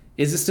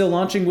 Is it still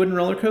launching wooden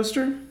roller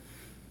coaster?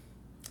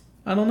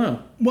 I don't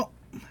know. Well,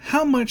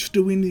 how much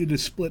do we need to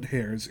split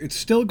hairs? It's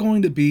still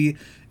going to be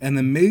an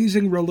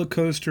amazing roller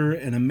coaster,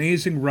 an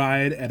amazing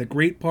ride at a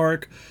great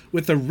park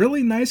with a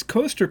really nice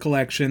coaster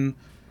collection.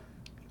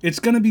 It's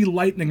going to be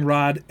Lightning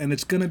Rod, and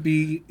it's going to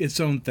be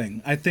its own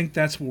thing. I think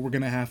that's what we're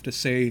going to have to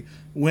say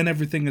when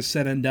everything is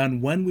said and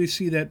done, when we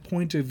see that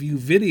point of view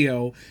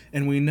video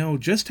and we know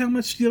just how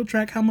much steel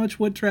track, how much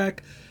wood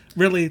track.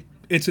 Really,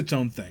 it's its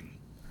own thing.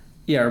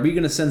 Yeah, are we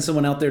going to send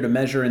someone out there to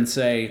measure and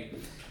say,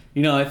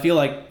 I feel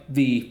like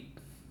the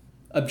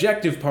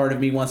objective part of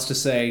me wants to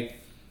say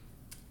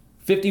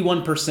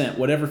 51%,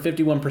 whatever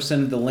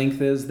 51% of the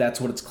length is,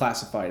 that's what it's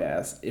classified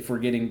as if we're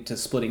getting to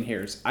splitting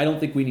hairs. I don't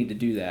think we need to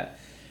do that.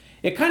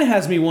 It kind of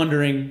has me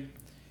wondering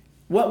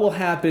what will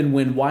happen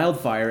when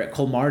Wildfire at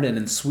Kolmarden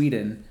in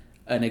Sweden,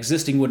 an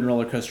existing wooden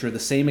roller coaster, the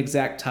same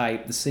exact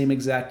type, the same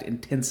exact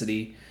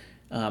intensity,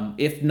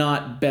 if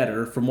not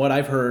better. From what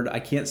I've heard, I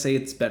can't say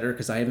it's better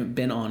because I haven't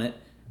been on it.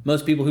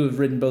 Most people who have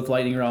ridden both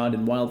Lightning Rod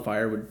and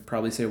Wildfire would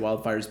probably say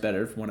Wildfire is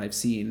better from what I've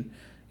seen.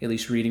 at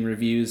least reading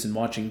reviews and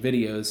watching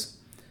videos.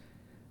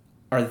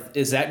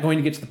 Is that going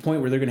to get to the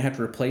point where they're going to have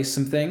to replace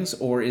some things,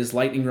 or is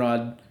Lightning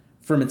Rod,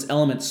 from its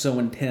elements, so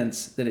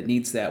intense that it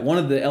needs that? One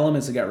of the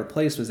elements that got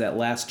replaced was that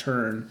last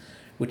turn,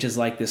 which is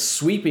like this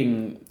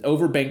sweeping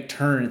overbank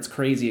turn. It's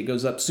crazy. It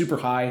goes up super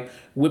high,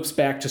 whips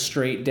back to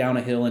straight down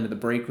a hill into the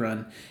brake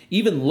run.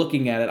 Even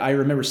looking at it, I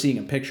remember seeing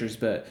in pictures,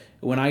 but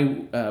when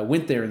I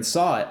went there and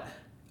saw it,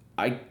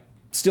 I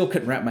still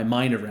couldn't wrap my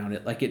mind around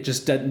it. Like, it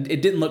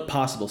didn't look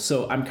possible.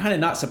 So I'm kind of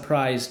not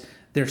surprised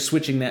they're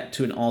switching that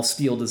to an all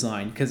steel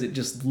design, because it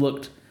just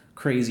looked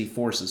crazy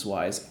forces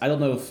wise. I don't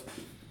know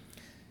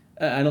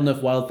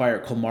if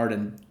Wildfire at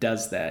Colmartin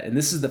does that. And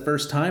this is the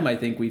first time I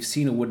think we've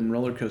seen a wooden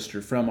roller coaster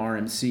from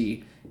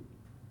RMC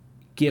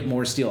get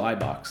more steel eye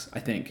box, I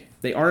think.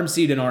 They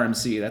RMC'd an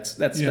RMC.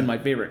 That's been my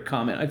favorite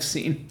comment I've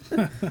seen.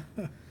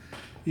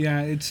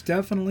 Yeah, it's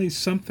definitely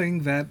something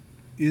that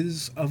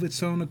is of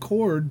its own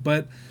accord,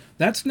 but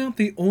that's not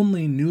the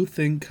only new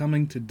thing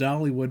coming to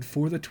Dollywood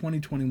for the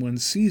 2021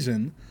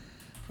 season.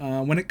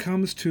 When it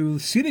comes to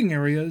seating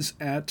areas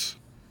at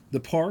the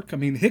park, I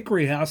mean,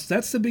 Hickory House,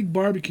 that's the big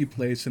barbecue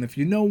place. And if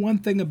you know one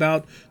thing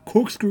about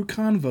Corkscrew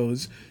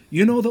Convos,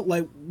 you know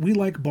that we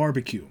like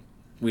barbecue.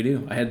 We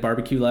do. I had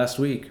barbecue last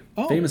week.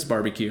 Oh. Famous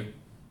barbecue.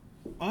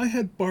 I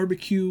had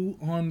barbecue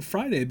on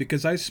Friday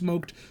because I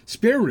smoked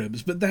spare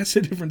ribs, but that's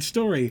a different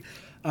story.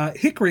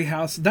 Hickory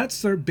House,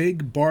 that's their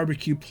big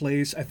barbecue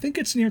place. I think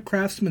it's near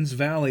Craftsman's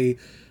Valley.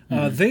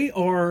 They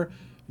are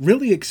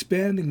really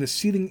expanding the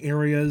seating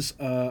areas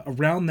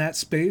around that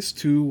space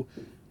to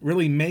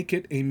really make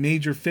it a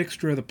major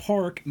fixture of the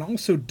park. And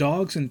also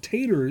dogs and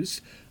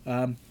taters.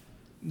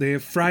 They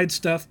have fried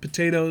stuff,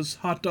 potatoes,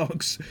 hot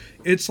dogs.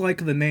 It's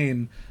like the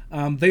name.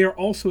 They are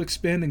also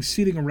expanding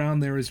seating around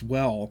there as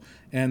well.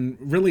 And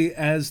really,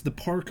 as the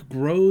park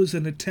grows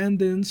in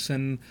attendance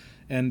and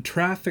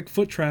traffic,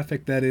 foot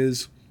traffic that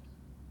is,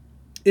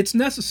 it's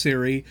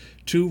necessary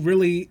to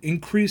really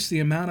increase the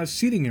amount of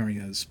seating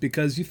areas.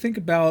 Because you think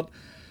about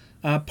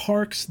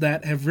parks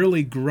that have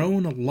really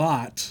grown a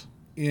lot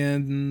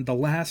in the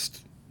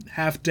last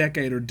half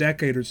decade or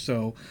decade or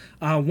so.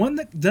 One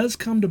that does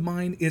come to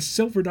mind is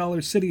Silver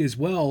Dollar City as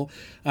well.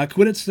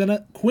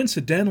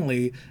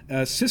 Coincidentally,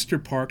 a sister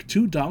park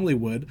to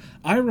Dollywood.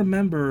 I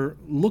remember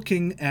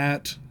looking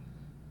at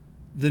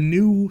the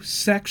new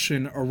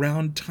section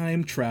around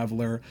Time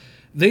Traveler.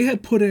 They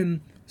had put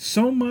in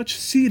so much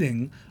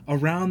seating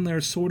around their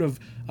sort of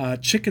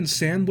chicken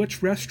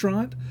sandwich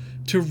restaurant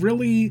to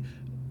really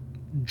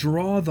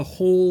draw the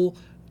whole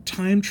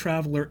Time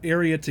Traveler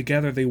area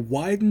together. They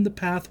widened the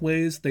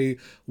pathways, they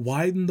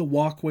widened the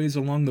walkways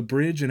along the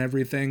bridge and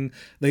everything.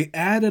 They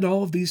added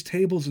all of these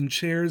tables and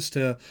chairs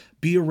to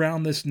be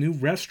around this new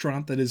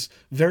restaurant that is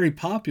very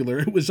popular.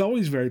 It was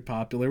always very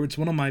popular. It's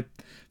one of my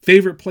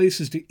favorite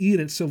places to eat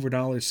at Silver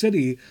Dollar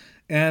City,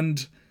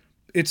 and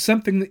it's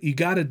something that you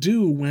got to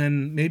do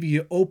when maybe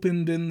you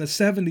opened in the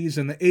 70s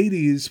and the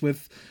 80s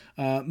with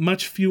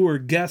much fewer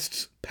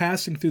guests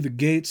passing through the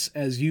gates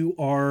as you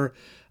are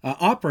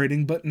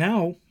operating. But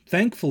now,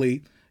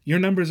 thankfully, your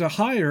numbers are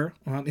higher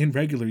in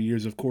regular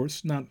years, of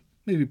course, not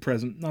the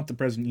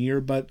present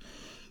year, but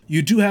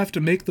you do have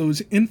to make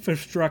those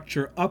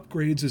infrastructure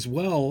upgrades as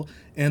well,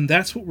 and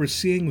that's what we're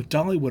seeing with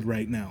Dollywood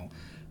right now.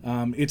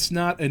 It's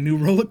not a new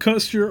roller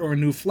coaster or a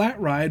new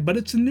flat ride, but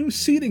it's a new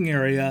seating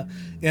area,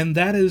 and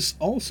that is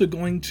also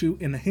going to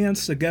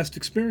enhance the guest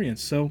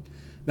experience. So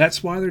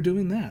that's why they're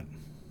doing that.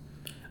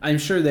 I'm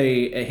sure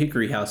at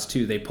Hickory House,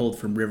 too, they pulled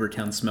from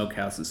Rivertown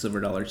Smokehouse at Silver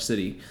Dollar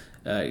City,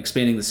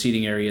 expanding the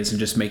seating areas and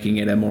just making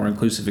it a more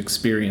inclusive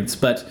experience.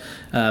 But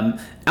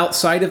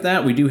outside of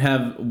that, we do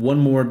have one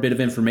more bit of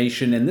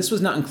information, and this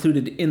was not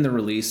included in the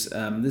release.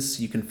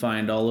 This you can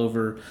find all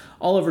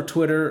over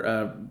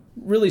Twitter.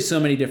 Really, so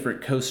many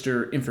different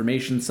coaster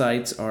information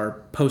sites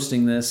are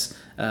posting this,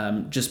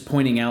 just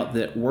pointing out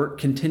that work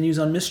continues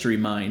on Mystery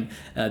Mine.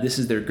 This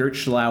is their Gert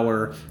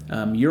Schlauer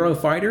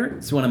Eurofighter.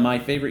 It's one of my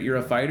favorite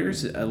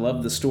Eurofighters. I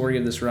love the story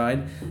of this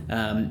ride,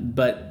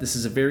 but this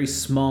is a very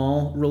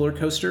small roller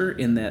coaster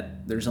in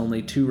that there's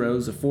only 2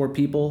 rows of 4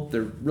 people.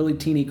 They're really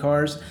teeny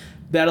cars.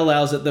 That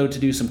allows it, though, to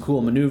do some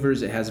cool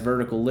maneuvers. It has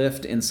vertical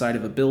lift inside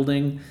of a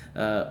building,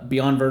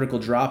 beyond vertical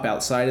drop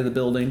outside of the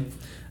building.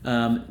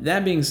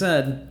 That being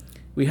said,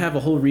 we have a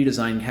whole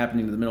redesign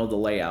happening in the middle of the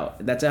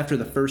layout. That's after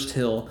the first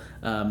hill.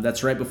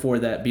 That's right before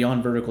that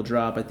beyond vertical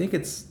drop. I think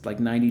it's like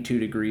 92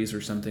 degrees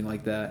or something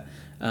like that.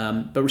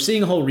 But we're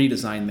seeing a whole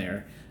redesign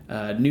there.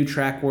 New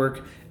track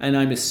work, and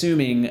I'm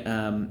assuming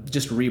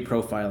just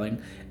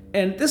reprofiling.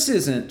 And this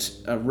isn't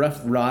a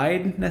rough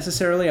ride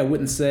necessarily, I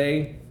wouldn't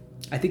say.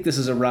 I think this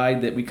is a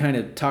ride that we kind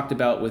of talked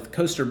about with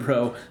Coaster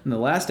Bro in the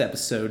last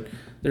episode.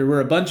 There were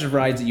a bunch of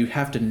rides that you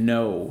have to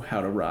know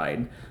how to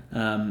ride.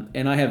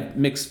 And I have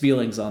mixed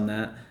feelings on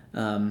that.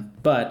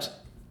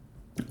 But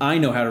I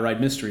know how to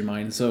ride Mystery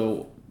Mine,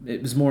 so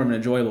it was more of an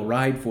enjoyable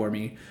ride for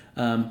me.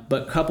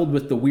 But coupled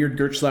with the weird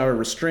Gert Schlauer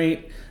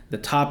restraint, the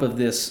top of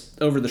this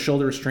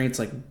over-the-shoulder restraint's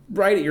like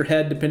right at your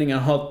head, depending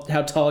on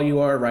how tall you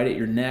are, right at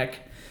your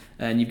neck.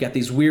 and you've got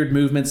these weird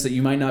movements that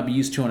you might not be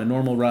used to on a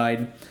normal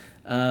ride.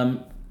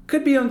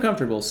 Could be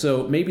uncomfortable,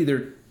 so maybe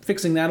they're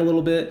fixing that a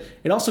little bit.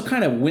 It also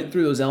kind of went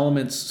through those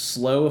elements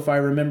slow, if I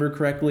remember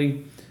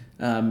correctly,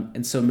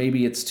 and so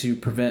maybe it's to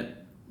prevent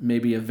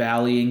maybe a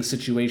valleying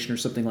situation or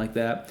something like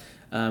that.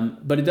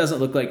 But it doesn't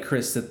look like,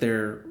 Chris, that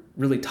they're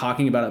really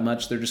talking about it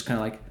much. They're just kind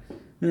of like,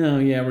 oh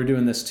yeah, we're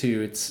doing this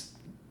too.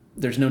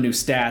 There's no new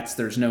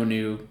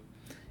stats.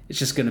 It's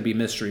just going to be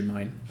Mystery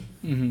Mine.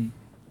 Mm-hmm.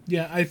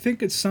 Yeah, I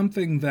think it's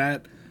something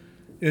that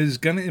is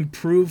going to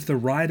improve the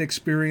ride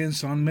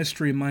experience on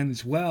Mystery Mine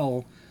as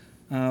well.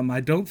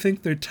 I don't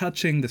think they're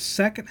touching the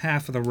second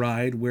half of the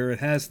ride where it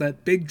has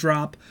that big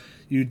drop.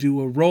 You do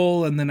a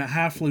roll and then a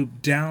half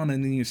loop down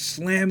and then you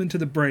slam into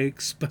the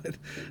brakes, but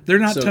they're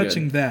not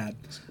touching that.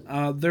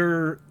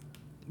 They're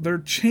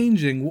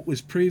changing what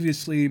was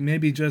previously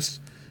maybe just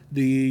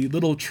the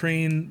little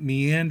train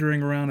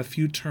meandering around a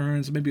few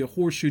turns, maybe a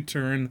horseshoe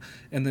turn,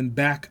 and then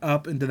back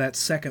up into that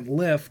second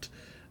lift.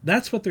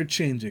 That's what they're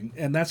changing,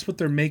 and that's what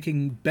they're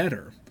making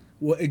better.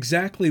 Well,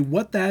 exactly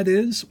what that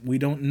is, we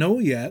don't know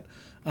yet,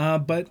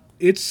 but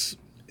it's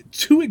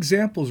two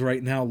examples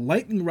right now,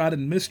 Lightning Rod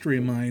and Mystery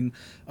Mine,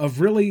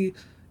 of really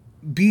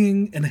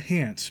being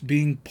enhanced,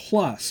 being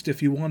plussed,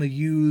 if you want to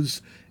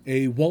use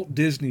a Walt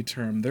Disney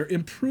term. They're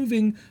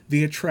improving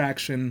the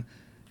attraction,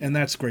 and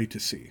that's great to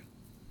see.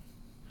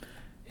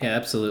 Yeah,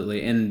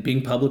 absolutely. And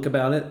being public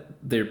about it,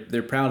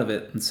 they're proud of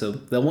it, and so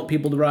they'll want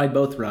people to ride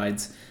both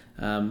rides.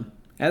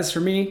 As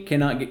for me,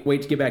 cannot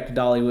wait to get back to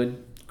Dollywood.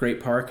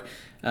 Great park.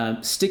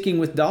 Sticking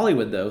with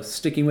Dollywood, though,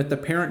 sticking with the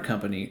parent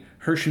company,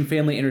 Herschend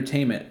Family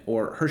Entertainment,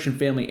 or Herschend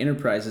Family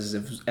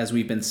Enterprises, as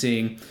we've been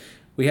seeing.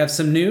 We have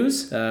some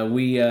news.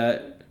 We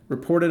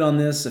reported on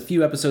this a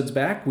few episodes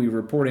back. We were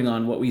reporting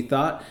on what we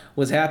thought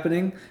was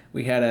happening.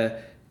 We had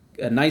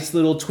a nice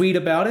little tweet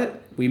about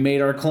it. We made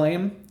our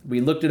claim. We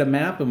looked at a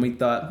map and we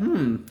thought,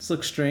 this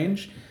looks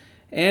strange.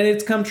 And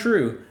it's come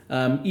true.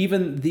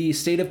 Even the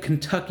state of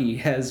Kentucky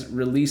has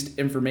released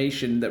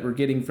information that we're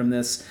getting from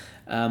this.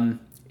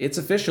 It's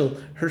official.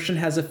 Herschend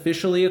has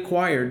officially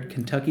acquired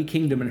Kentucky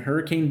Kingdom and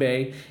Hurricane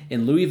Bay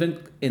in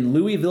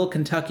Louisville,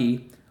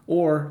 Kentucky,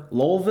 or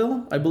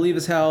Lowellville, I believe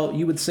is how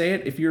you would say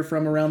it if you're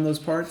from around those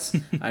parts.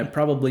 I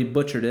probably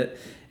butchered it.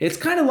 It's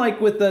kind of like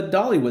with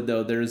Dollywood,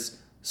 though. There's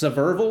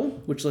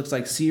Sevierville, which looks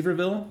like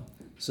Seaverville.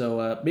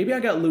 So maybe I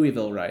got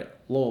Louisville right.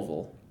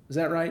 Lowellville. Is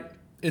that right?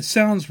 It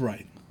sounds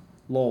right.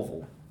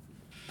 Lowellville.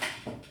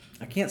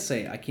 I can't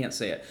say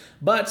it.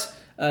 But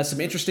some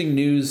interesting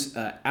news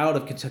out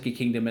of Kentucky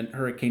Kingdom and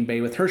Hurricane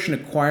Bay with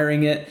Herschend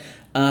acquiring it.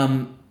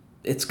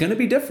 It's going to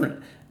be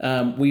different.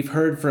 We've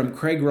heard from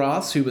Craig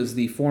Ross, who was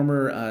the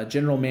former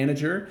general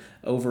manager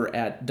over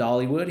at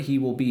Dollywood. He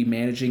will be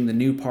managing the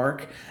new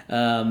park.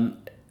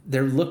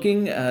 They're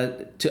looking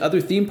to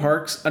other theme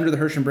parks under the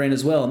Herschend brand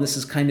as well, and this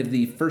is kind of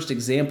the first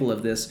example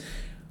of this.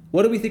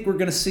 What do we think we're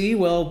going to see?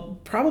 Well,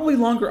 probably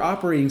longer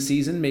operating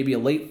season, maybe a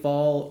late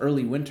fall,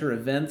 early winter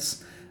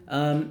events.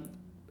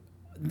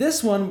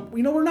 This one,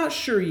 we're not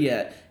sure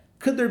yet.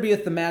 Could there be a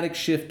thematic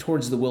shift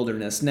towards the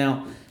wilderness?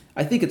 Now,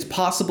 I think it's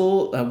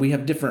possible. We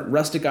have different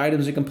rustic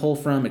items we can pull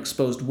from,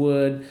 exposed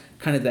wood,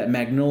 kind of that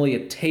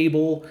magnolia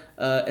table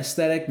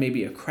aesthetic,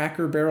 maybe a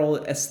Cracker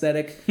Barrel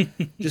aesthetic,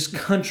 just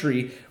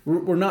country.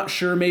 We're not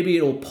sure. Maybe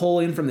it'll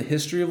pull in from the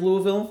history of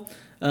Louisville.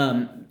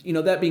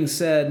 That being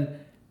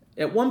said,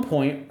 at one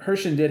point,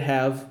 Herschend did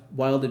have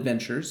Wild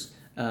Adventures.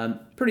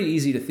 Pretty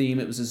easy to theme.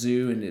 It was a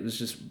zoo, and it was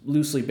just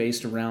loosely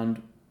based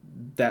around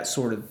that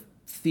sort of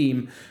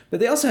theme. But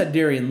they also had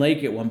Darien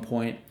Lake at one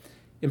point.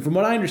 And from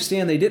what I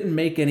understand, they didn't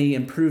make any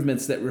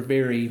improvements that were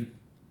very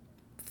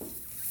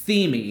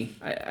themey.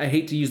 I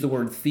hate to use the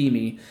word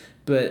themey,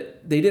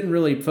 but they didn't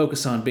really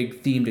focus on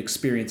big themed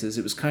experiences.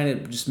 It was kind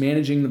of just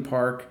managing the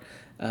park,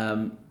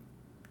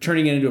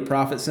 turning it into a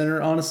profit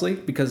center, honestly,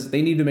 because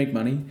they need to make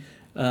money.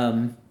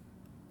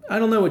 I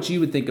don't know what you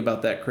would think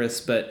about that,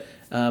 Chris, but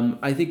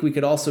I think we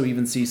could also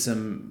even see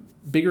some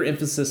bigger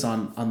emphasis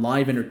on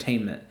live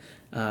entertainment.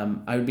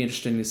 I would be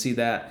interested to see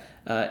that.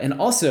 And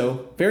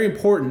also, very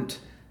important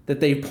that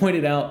they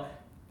pointed out,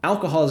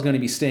 alcohol is going to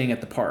be staying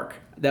at the park.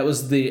 That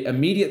was the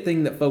immediate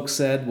thing that folks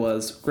said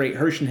was, great,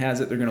 Herschend has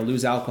it, they're going to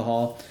lose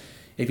alcohol.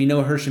 If you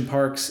know Herschend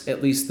parks,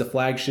 at least the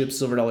flagship,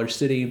 Silver Dollar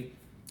City,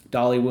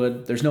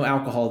 Dollywood, there's no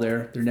alcohol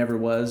there. There never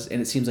was,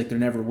 and it seems like there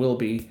never will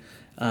be.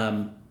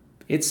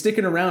 It's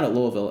sticking around at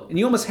Louisville, and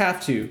you almost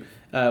have to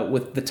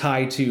with the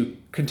tie to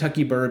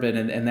Kentucky bourbon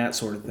and that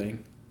sort of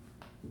thing.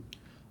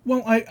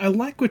 Well, I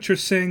like what you're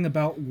saying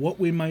about what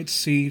we might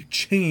see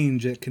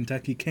change at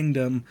Kentucky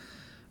Kingdom.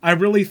 I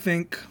really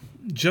think,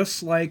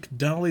 just like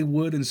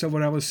Dollywood and Silver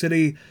Dollar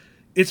City,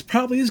 it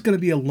probably is going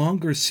to be a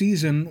longer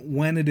season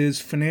when it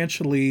is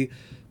financially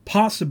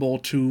possible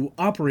to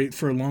operate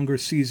for a longer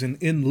season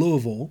in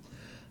Louisville.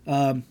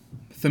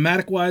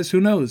 Thematic-wise, who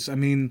knows? I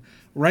mean,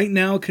 right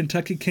now,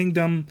 Kentucky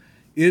Kingdom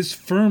is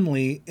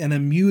firmly an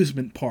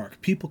amusement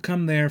park. People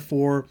come there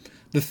for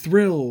the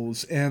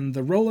thrills and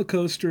the roller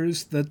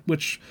coasters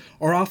which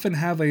are often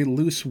have a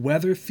loose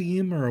weather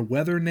theme or a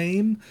weather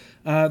name.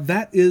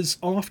 That is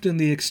often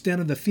the extent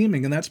of the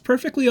theming, and that's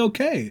perfectly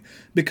okay,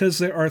 because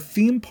there are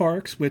theme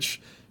parks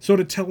which sort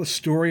of tell a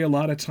story a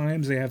lot of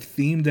times. They have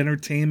themed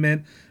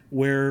entertainment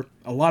where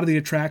a lot of the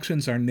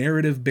attractions are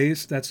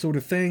narrative-based, that sort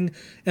of thing.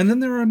 And then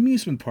there are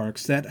amusement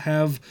parks that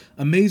have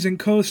amazing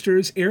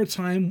coasters,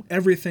 airtime,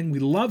 everything. We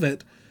love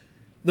it.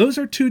 Those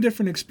are two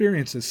different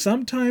experiences.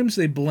 Sometimes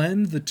they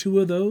blend the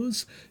two of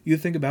those. You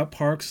think about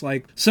parks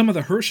like some of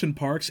the Herschend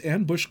parks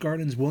and Busch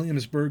Gardens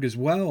Williamsburg as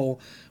well,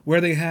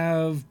 where they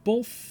have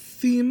both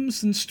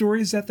themes and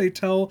stories that they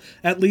tell,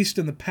 at least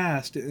in the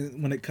past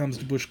when it comes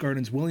to Busch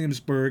Gardens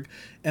Williamsburg,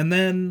 and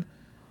then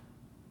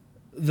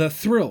the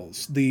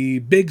thrills, the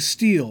big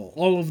steal,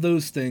 all of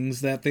those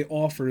things that they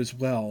offer as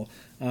well.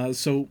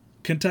 So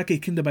Kentucky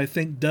Kingdom, I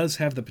think, does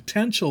have the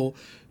potential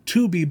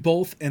to be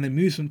both an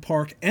amusement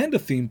park and a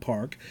theme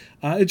park.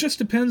 It just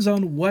depends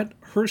on what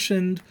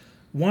Herschend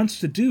wants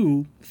to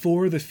do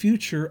for the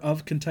future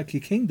of Kentucky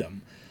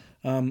Kingdom.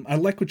 I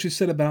like what you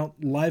said about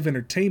live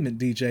entertainment,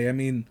 DJ. I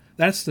mean,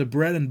 that's the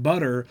bread and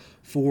butter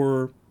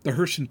for the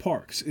Herschend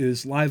parks,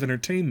 is live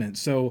entertainment.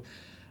 So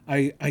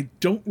I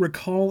don't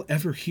recall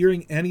ever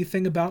hearing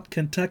anything about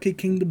Kentucky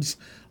Kingdom's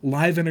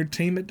live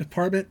entertainment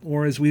department,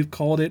 or as we've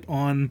called it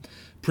on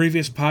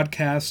previous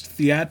podcasts,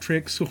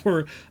 theatrics,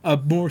 or a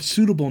more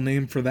suitable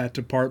name for that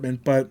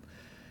department. But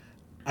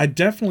I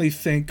definitely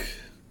think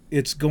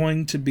it's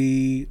going to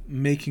be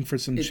making for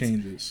some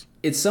changes.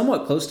 It's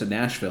somewhat close to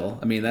Nashville.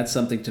 I mean, that's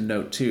something to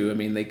note, too. I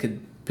mean, they could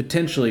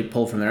potentially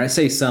pull from there. I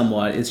say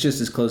somewhat. It's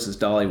just as close as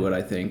Dollywood,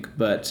 I think.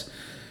 But,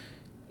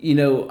 you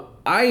know,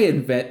 I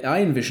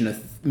envision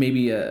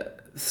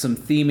some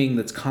theming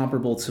that's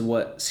comparable to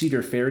what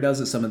Cedar Fair does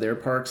at some of their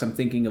parks. I'm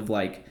thinking of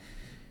like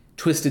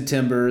Twisted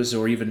Timbers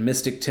or even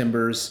Mystic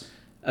Timbers,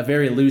 a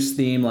very loose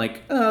theme,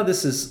 like, oh,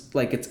 this is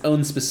like its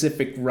own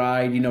specific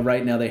ride. You know,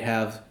 right now they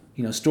have,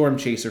 you know, Storm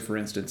Chaser, for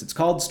instance. It's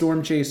called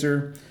Storm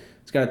Chaser.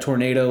 It's got a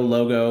tornado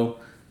logo,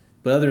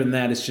 but other than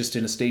that, it's just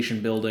in a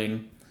station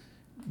building.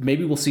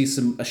 Maybe we'll see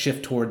a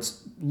shift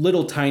towards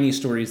little tiny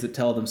stories that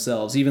tell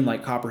themselves, even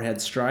like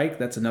Copperhead Strike.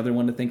 That's another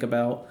one to think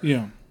about.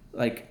 Yeah.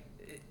 Like,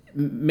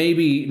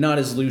 maybe not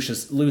as loose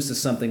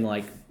as something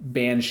like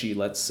Banshee,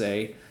 let's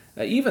say.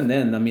 Even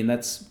then, I mean,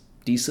 that's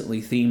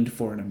decently themed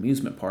for an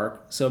amusement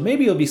park. So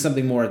maybe it'll be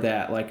something more of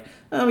that. Like,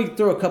 we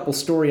throw a couple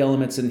story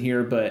elements in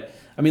here, but,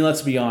 I mean,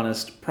 let's be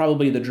honest.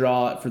 Probably the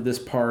draw for this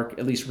park,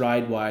 at least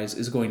ride-wise,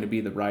 is going to be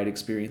the ride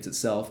experience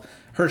itself.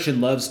 Herschend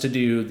loves to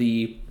do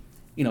the,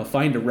 you know,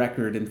 find a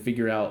record and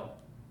figure out,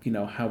 you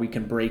know, how we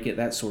can break it,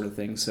 that sort of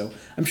thing. So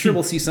I'm sure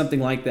we'll see something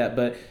like that.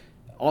 But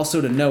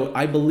also to note,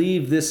 I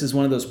believe this is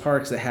one of those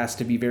parks that has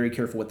to be very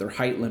careful with their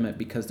height limit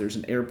because there's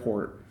an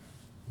airport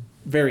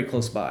very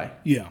close by.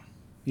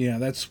 Yeah,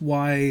 that's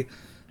why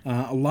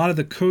a lot of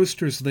the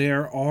coasters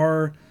there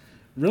are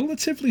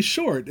relatively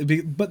short,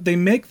 but they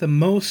make the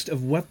most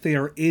of what they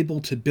are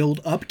able to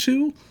build up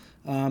to.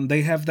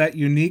 They have that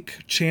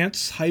unique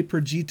Chance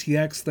Hyper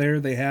GTX there.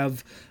 They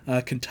have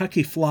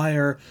Kentucky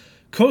Flyer,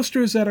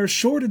 coasters that are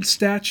short in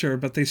stature,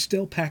 but they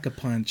still pack a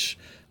punch.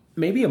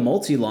 Maybe a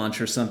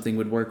multi-launch or something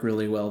would work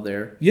really well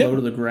there. Yeah. Low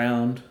to the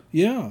ground.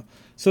 Yeah.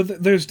 So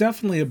there's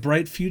definitely a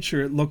bright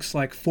future, it looks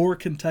like, for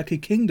Kentucky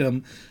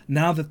Kingdom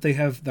now that they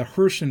have the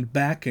Herschend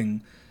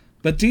backing.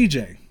 But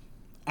DJ,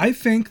 I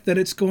think that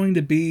it's going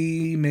to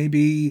be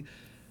maybe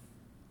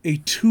a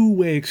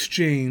two-way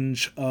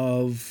exchange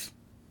of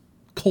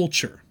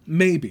culture.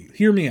 Maybe.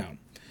 Hear me out.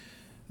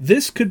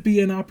 This could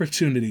be an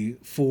opportunity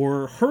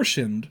for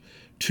Herschend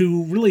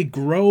to really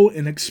grow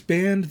and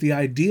expand the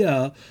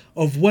idea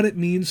of what it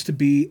means to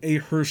be a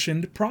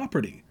Herschend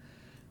property.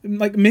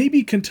 Like,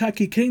 maybe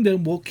Kentucky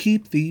Kingdom will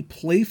keep the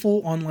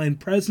playful online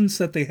presence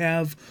that they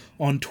have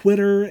on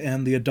Twitter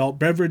and the adult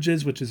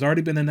beverages, which has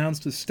already been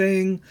announced as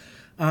staying.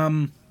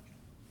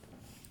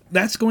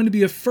 That's going to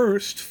be a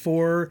first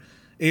for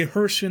a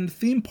Herschend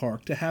theme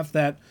park to have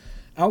that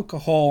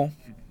alcohol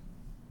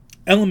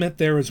element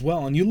there as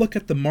well. And you look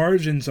at the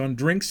margins on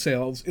drink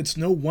sales, it's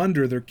no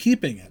wonder they're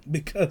keeping it,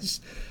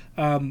 because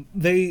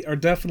they are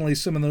definitely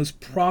some of those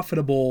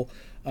profitable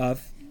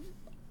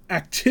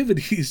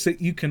activities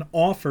that you can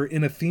offer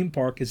in a theme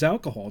park is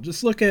alcohol.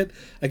 Just look at,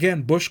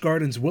 again, Busch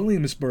Gardens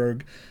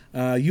Williamsburg.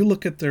 You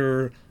look at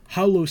their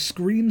Hollow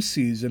Scream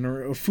season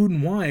or Food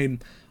and Wine.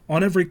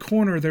 On every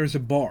corner there's a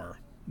bar,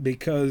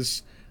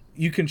 because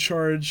you can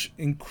charge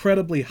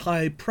incredibly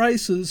high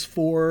prices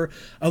for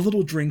a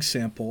little drink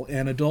sample,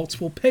 and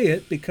adults will pay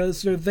it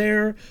because they're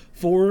there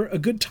for a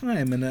good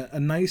time and a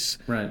nice,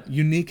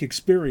 unique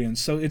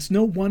experience. So it's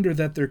no wonder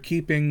that they're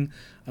keeping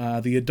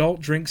the adult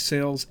drink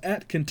sales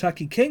at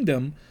Kentucky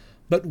Kingdom.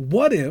 But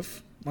what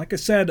if, like I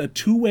said, a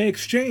two-way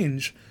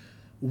exchange,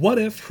 what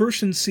if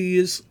Herschend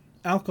sees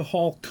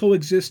alcohol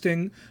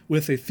coexisting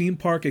with a theme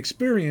park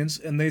experience,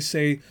 and they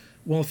say,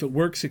 well, if it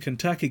works at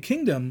Kentucky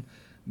Kingdom,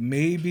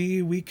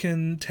 maybe we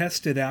can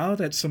test it out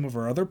at some of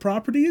our other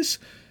properties?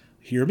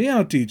 Hear me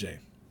out, DJ.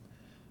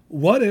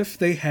 What if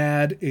they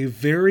had a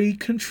very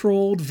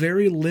controlled,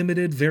 very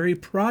limited, very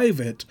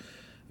private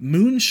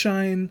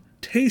moonshine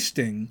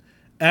tasting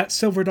at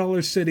Silver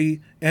Dollar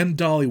City and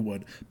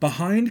Dollywood?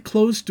 Behind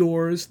closed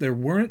doors, there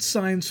weren't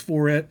signs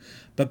for it,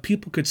 but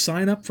people could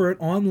sign up for it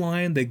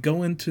online. They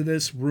go into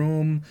this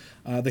room.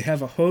 They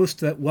have a host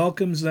that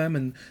welcomes them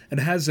and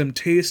has them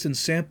taste and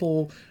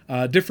sample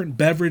different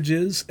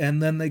beverages,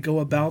 and then they go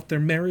about their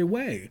merry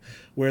way,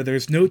 where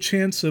there's no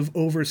chance of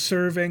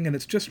over-serving, and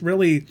it's just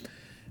really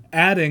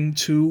adding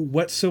to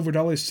what Silver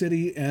Dollar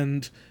City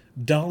and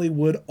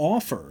Dollywood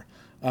offer.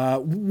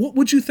 What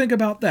would you think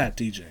about that,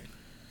 DJ?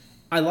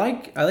 I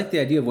like the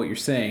idea of what you're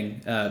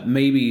saying.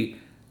 Maybe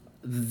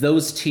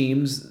those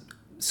teams,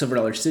 Silver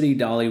Dollar City,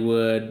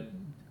 Dollywood,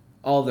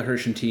 all the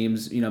Hershon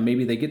teams,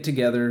 maybe they get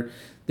together,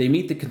 they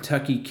meet the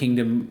Kentucky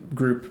Kingdom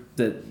group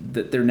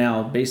that they're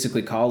now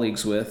basically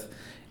colleagues with,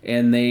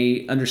 and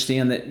they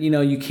understand that,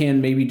 you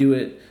can maybe do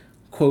it,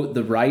 quote,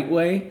 the right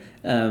way.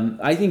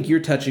 I think you're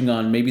touching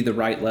on maybe the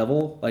right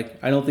level. Like,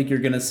 I don't think you're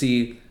going to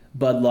see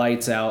Bud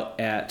Lights out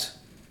at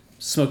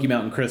Smoky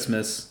Mountain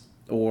Christmas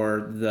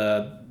or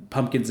the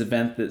Pumpkins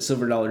event that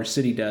Silver Dollar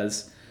City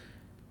does.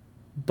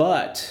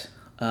 But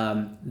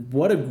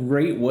what a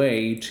great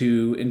way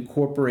to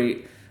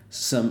incorporate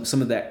some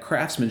of that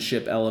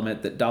craftsmanship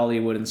element that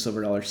Dollywood and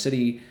Silver Dollar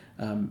City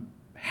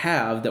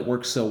have that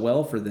works so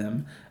well for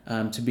them,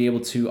 to be able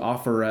to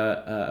offer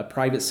a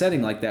private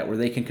setting like that where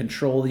they can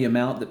control the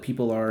amount that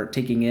people are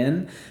taking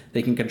in.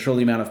 They can control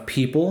the amount of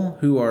people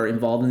who are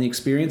involved in the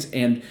experience,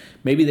 and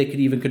maybe they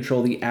could even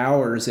control the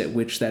hours at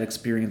which that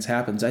experience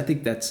happens. I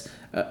think that's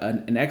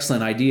an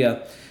excellent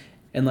idea.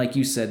 And like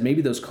you said,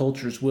 maybe those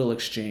cultures will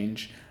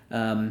exchange.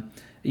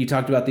 You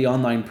talked about the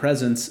online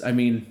presence. I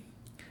mean,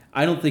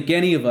 I don't think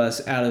any of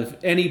us out of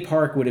any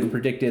park would have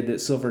predicted that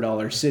Silver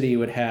Dollar City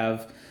would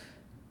have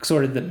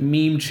sort of the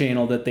meme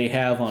channel that they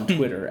have on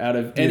Twitter out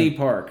of any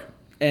park.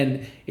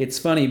 And it's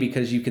funny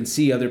because you can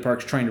see other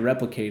parks trying to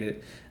replicate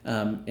it.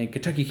 And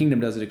Kentucky Kingdom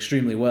does it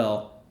extremely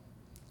well.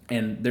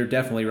 And they're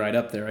definitely right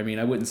up there. I mean,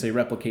 I wouldn't say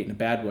replicate in a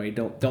bad way.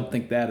 Don't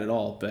think that at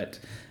all. But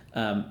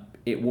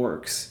it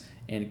works.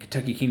 And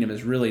Kentucky Kingdom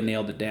has really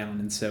nailed it down.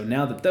 And so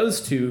now that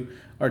those two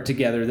are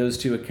together, those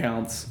two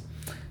accounts,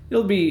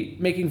 it'll be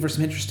making for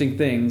some interesting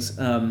things.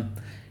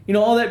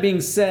 All that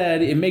being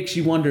said, it makes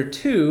you wonder,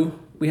 too,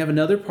 we have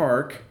another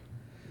park.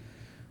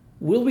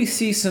 Will we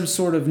see some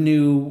sort of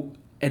new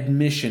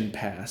admission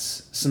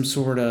pass, some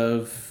sort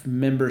of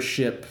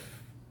membership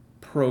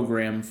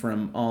program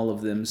from all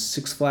of them?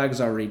 Six Flags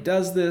already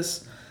does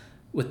this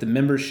with the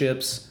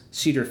memberships.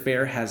 Cedar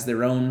Fair has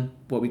their own,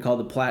 what we call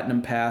the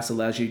Platinum Pass,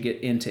 allows you to get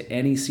into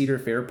any Cedar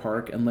Fair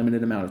park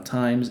unlimited amount of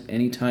times,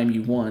 anytime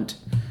you want,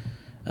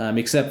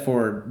 except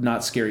for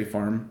Not Scary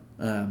Farm.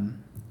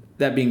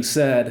 That being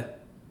said,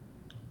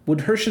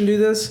 would Hershon do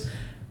this?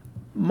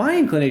 My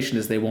inclination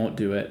is they won't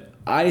do it.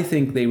 I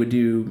think they would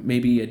do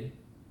maybe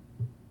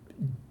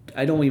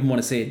I don't even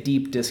want to say a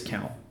deep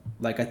discount.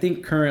 Like, I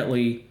think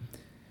currently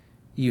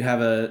you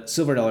have a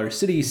Silver Dollar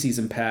City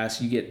season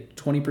pass, you get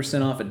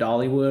 20% off at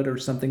Dollywood or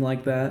something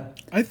like that.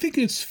 I think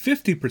it's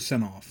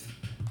 50% off.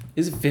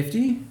 Is it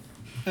 50?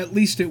 At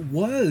least it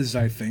was,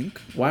 I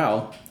think.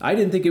 Wow. I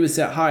didn't think it was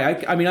that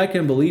high. I mean, I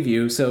can believe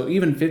you. So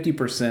even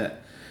 50%,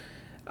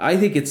 I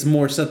think it's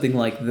more something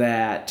like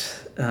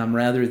that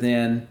rather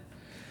than...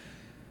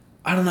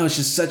 I don't know, it's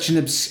just such an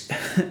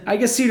I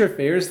guess Cedar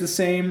Fair is the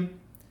same,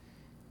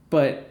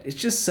 but it's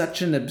just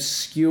such an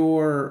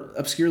obscure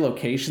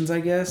locations, I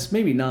guess.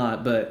 Maybe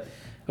not, but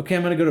okay,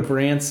 I'm going to go to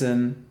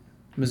Branson,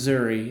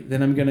 Missouri,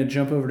 then I'm going to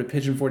jump over to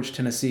Pigeon Forge,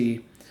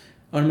 Tennessee.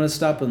 I'm going to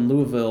stop in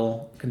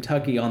Louisville,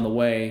 Kentucky on the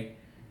way.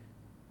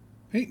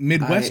 Hey,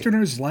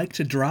 Midwesterners like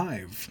to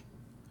drive.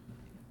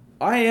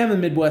 I am a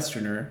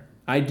Midwesterner.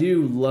 I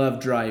do love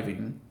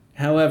driving.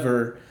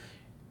 However,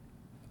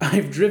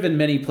 I've driven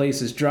many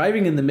places.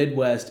 Driving in the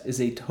Midwest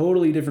is a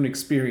totally different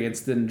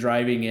experience than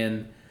driving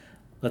in,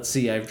 let's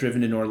see, I've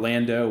driven in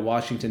Orlando,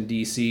 Washington,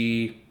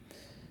 D.C.,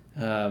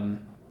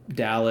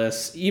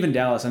 Dallas. Even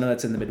Dallas, I know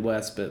that's in the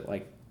Midwest, but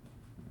like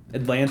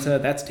Atlanta,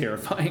 that's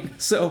terrifying.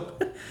 So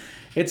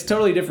it's a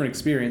totally different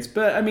experience.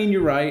 But, I mean,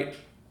 you're right.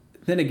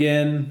 Then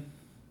again,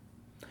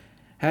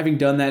 having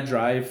done that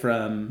drive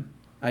from,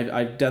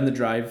 I've done the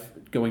drive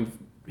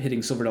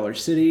hitting Silver Dollar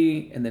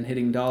City and then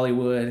hitting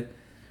Dollywood.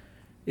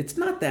 It's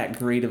not that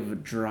great of a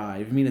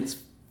drive. I mean, it's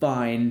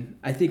fine.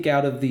 I think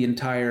out of the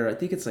entire, I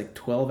think it's like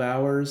 12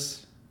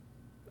 hours,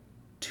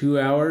 2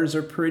 hours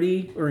are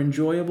pretty or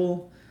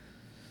enjoyable.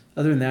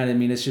 Other than that, I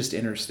mean, it's just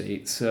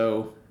interstate.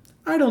 So,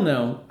 I don't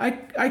know. I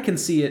can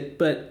see it,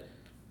 but,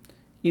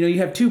 you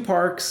have two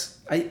parks,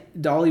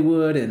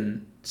 Dollywood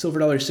and Silver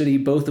Dollar City,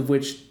 both of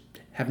which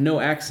have no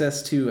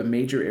access to a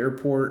major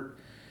airport.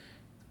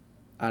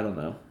 I don't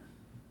know.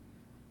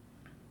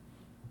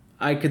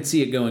 I could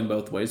see it going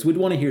both ways. We'd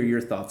want to hear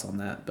your thoughts on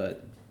that,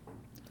 but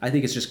I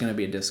think it's just going to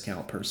be a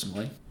discount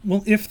personally.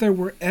 Well, if there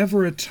were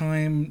ever a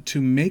time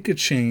to make a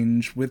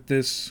change with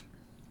this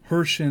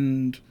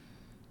Hershon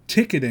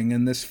ticketing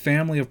and this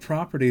family of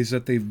properties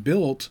that they've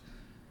built,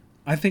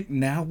 I think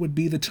now would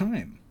be the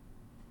time.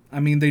 I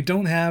mean, they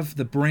don't have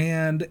the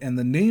brand and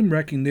the name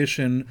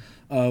recognition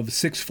of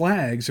Six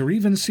Flags or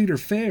even Cedar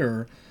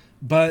Fair,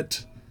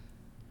 but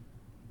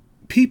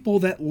people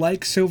that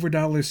like Silver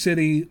Dollar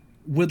City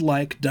would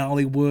like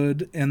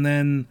Dollywood. And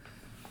then,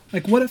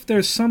 like, what if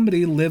there's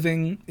somebody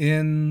living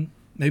in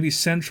maybe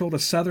central to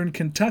southern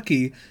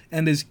Kentucky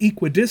and is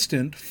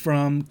equidistant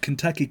from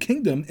Kentucky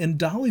Kingdom and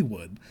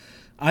Dollywood?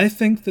 I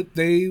think that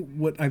they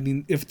would, I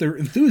mean, if they're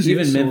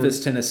enthusiasts. Even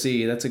Memphis,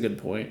 Tennessee, that's a good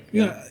point.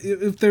 Yeah,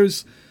 if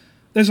there's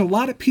a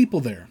lot of people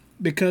there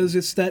because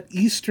it's that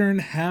eastern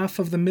half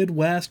of the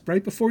Midwest,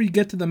 right before you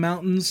get to the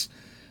mountains.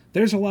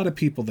 There's a lot of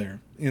people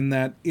there in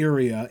that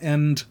area.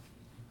 And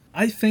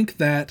I think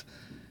that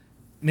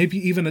maybe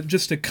even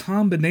just a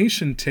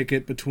combination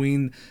ticket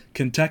between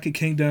Kentucky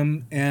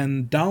Kingdom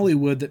and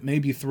Dollywood that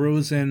maybe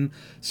throws in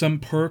some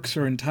perks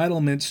or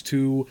entitlements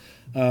to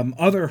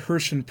other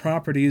Herschend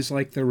properties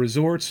like the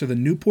resorts or the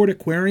Newport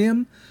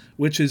Aquarium,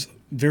 which is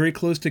very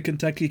close to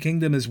Kentucky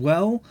Kingdom as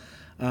well.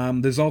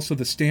 There's also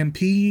the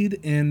Stampede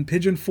in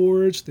Pigeon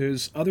Forge.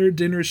 There's other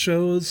dinner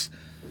shows.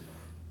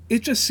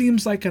 It just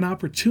seems like an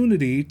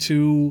opportunity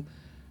to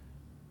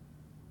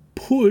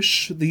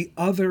push the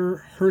other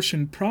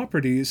Herschend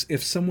properties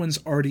if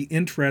someone's already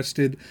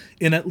interested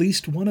in at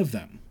least one of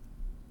them.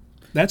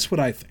 That's what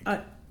I think.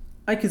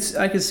 I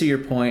could see your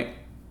point.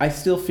 I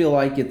still feel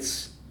like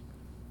it's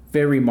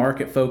very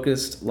market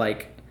focused.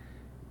 Like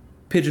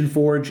Pigeon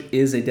Forge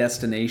is a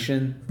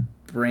destination.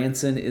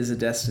 Branson is a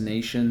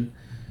destination.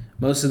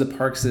 Most of the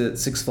parks at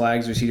Six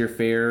Flags or Cedar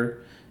Fair,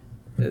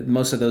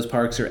 most of those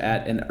parks are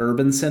at an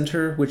urban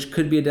center, which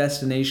could be a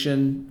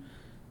destination,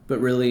 but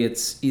really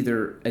it's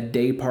either a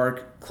day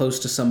park close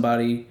to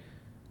somebody,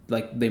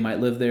 like they might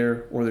live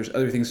there, or there's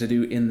other things to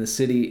do in the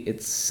city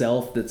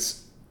itself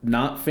that's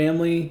not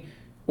family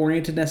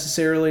oriented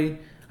necessarily.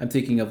 I'm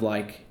thinking of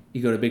like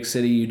you go to a big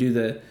city, you do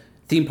the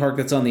theme park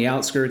that's on the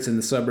outskirts in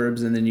the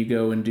suburbs, and then you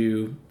go and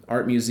do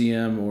art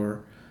museum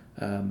or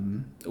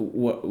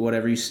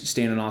whatever, you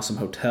stay in an awesome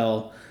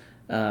hotel.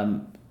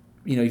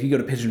 If you go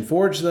to Pigeon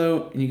Forge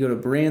though, and you go to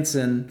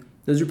Branson,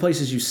 those are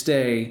places you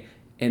stay,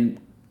 and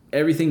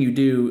everything you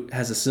do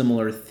has a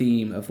similar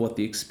theme of what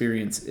the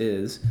experience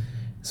is.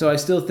 So I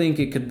still think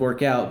it could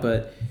work out,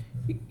 but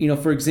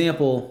for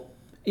example,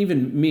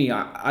 even me,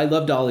 I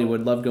love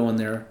Dollywood, love going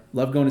there,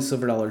 love going to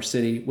Silver Dollar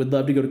City, would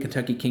love to go to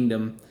Kentucky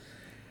Kingdom.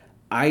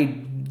 I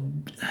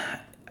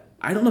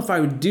don't know if I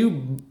would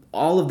do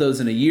all of those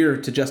in a year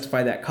to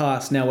justify that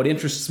cost. Now, what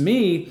interests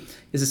me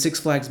is a Six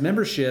Flags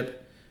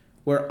membership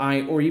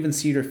or even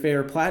Cedar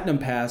Fair Platinum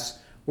Pass,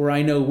 where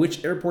I know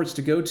which airports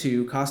to go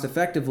to cost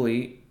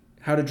effectively,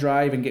 how to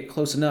drive and get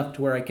close enough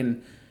to where I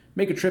can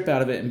make a trip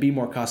out of it and be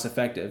more cost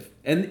effective.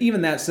 And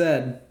even that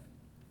said,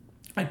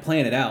 I'd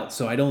plan it out.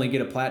 So I'd only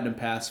get a Platinum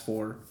Pass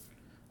for,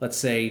 let's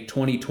say,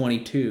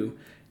 2022.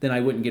 Then I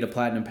wouldn't get a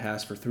Platinum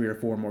Pass for 3 or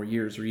 4 more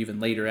years or even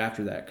later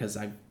after that, because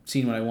I've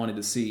seen what I wanted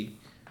to see.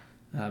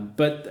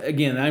 But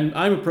again,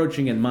 I'm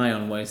approaching it in my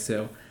own way,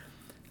 so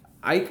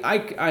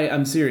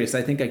I'm serious.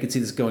 I think I could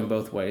see this going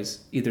both ways.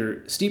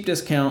 Either steep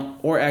discount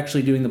or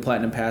actually doing the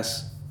Platinum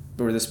Pass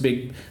or this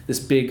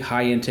big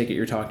high-end ticket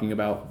you're talking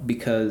about,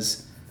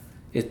 because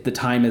the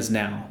time is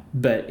now.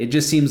 But it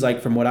just seems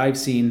like from what I've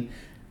seen,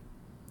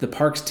 the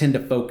parks tend to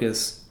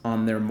focus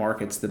on their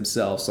markets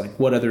themselves. Like,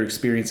 what other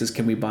experiences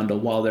can we bundle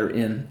while they're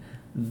in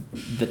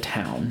the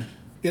town?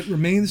 It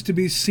remains to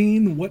be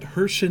seen what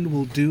Herschend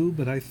will do,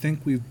 but I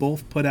think we've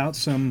both put out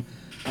some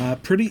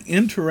pretty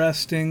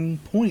interesting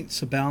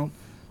points about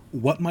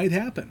what might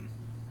happen.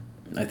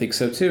 I think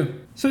so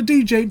too. So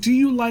DJ, do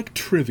you like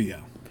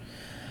trivia?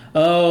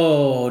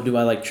 Oh, do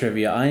I like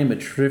trivia? I am a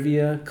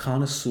trivia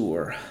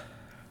connoisseur.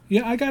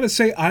 Yeah, I gotta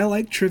say, I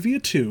like trivia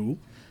too.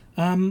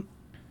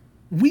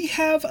 We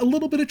have a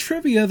little bit of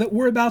trivia that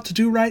we're about to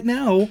do right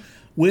now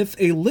with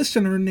a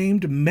listener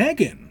named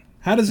Megan.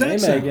 How does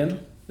that sound? Hey,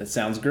 Megan. That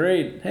sounds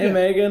great. Hey, yeah.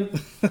 Megan.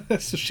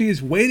 So she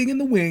is waiting in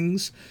the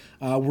wings.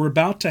 We're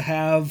about to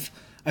have,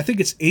 I think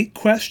it's 8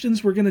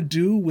 questions we're going to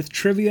do with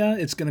trivia.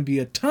 It's going to be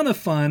a ton of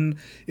fun.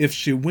 If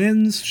she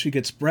wins, she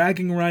gets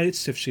bragging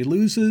rights. If she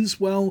loses,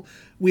 well,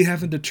 we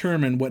haven't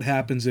determined what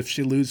happens if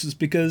she loses,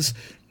 because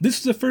this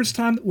is the first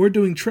time that we're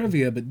doing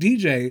trivia. But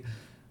DJ,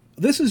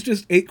 this is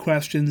just 8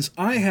 questions.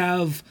 I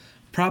have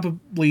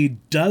probably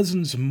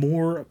dozens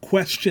more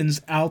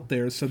questions out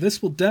there, so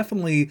this will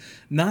definitely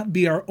not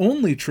be our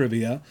only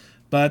trivia,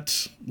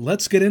 but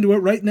let's get into it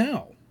right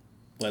now.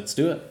 Let's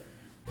do it.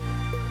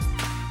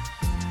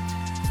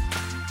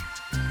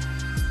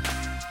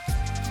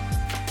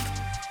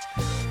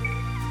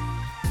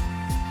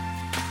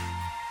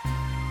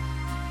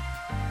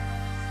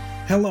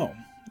 Hello.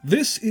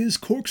 This is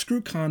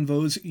Corkscrew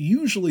Convos,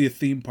 usually a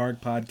theme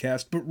park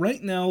podcast, but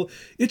right now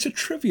it's a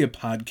trivia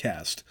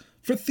podcast.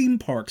 For theme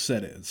parks,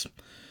 that is.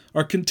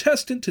 Our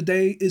contestant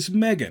today is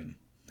Megan.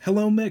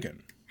 Hello,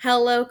 Megan.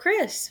 Hello,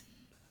 Chris.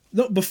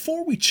 Though,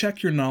 before we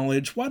check your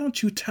knowledge, why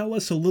don't you tell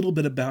us a little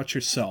bit about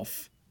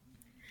yourself?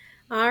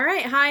 All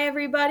right. Hi,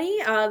 everybody.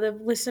 The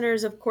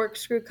listeners of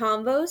Corkscrew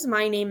Convos.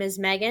 My name is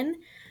Megan.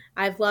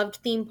 I've loved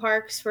theme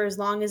parks for as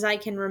long as I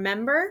can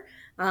remember.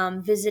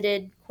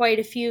 Visited quite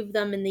a few of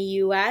them in the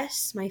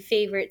US, my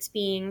favorites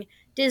being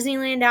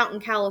Disneyland out in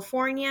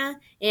California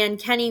and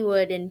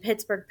Kennywood in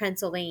Pittsburgh,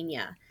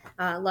 Pennsylvania.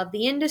 Love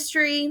the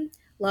industry,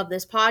 love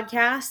this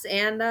podcast,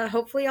 and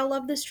hopefully I'll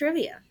love this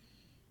trivia.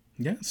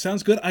 Yeah,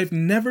 sounds good. I've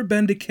never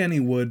been to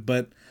Kennywood,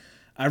 but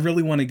I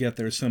really want to get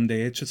there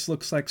someday. It just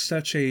looks like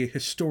such a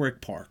historic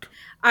park.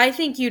 I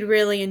think you'd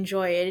really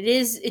enjoy it.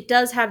 It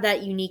does have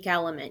that unique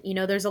element.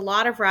 There's a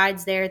lot of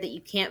rides there that you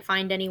can't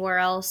find anywhere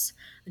else.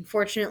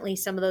 Unfortunately,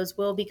 some of those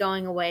will be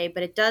going away,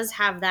 but it does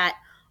have that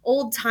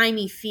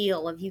old-timey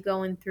feel of you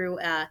going through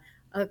a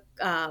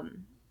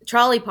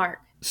trolley park.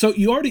 So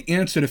you already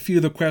answered a few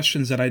of the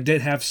questions that I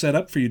did have set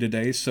up for you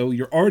today, so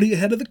you're already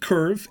ahead of the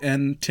curve,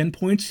 and 10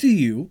 points to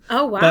you.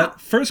 Oh, wow. But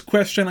first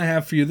question I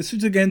have for you, this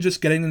is again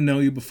just getting to know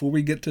you before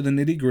we get to the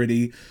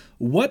nitty-gritty.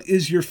 What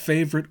is your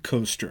favorite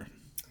coaster?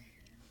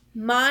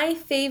 My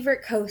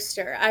favorite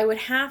coaster, I would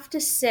have to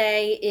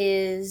say,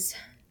 is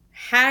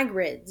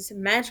Hagrid's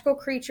Magical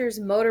Creatures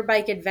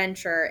Motorbike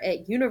Adventure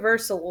at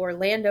Universal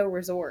Orlando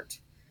Resort.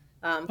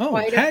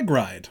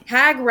 Hagride.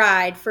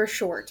 Hagride for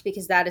short,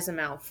 because that is a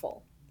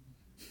mouthful.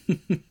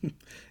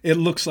 It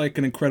looks like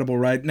an incredible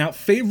ride. Now,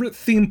 favorite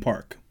theme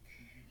park?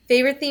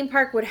 Favorite theme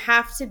park would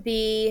have to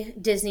be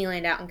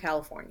Disneyland out in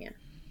California.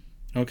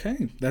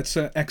 Okay, that's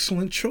an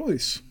excellent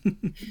choice.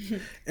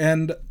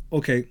 And,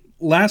 okay,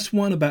 last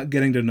one about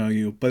getting to know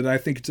you, but I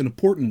think it's an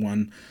important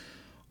one.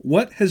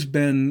 What has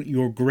been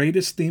your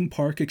greatest theme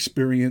park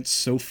experience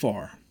so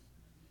far?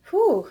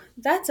 Whew,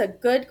 that's a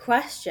good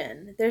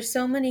question. There's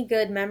so many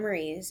good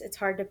memories. It's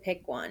hard to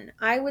pick one.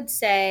 I would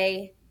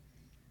say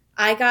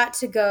I got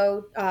to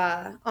go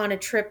on a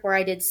trip where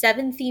I did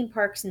 7 theme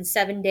parks in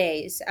 7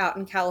 days out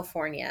in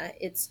California.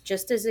 It's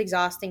just as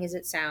exhausting as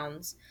it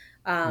sounds.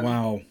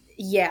 Wow.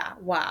 Yeah,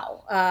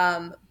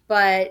 wow.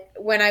 But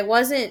when I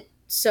wasn't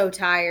so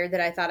tired that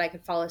I thought I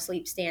could fall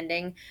asleep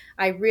standing,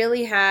 I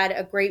really had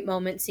a great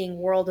moment seeing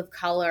World of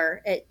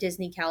Color at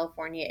Disney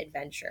California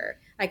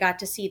Adventure. I got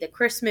to see the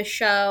Christmas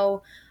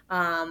show.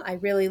 I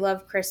really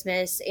love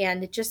Christmas,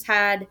 and it just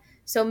had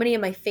so many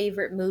of my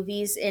favorite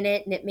movies in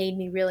it, and it made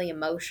me really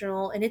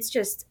emotional. And it's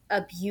just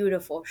a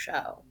beautiful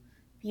show.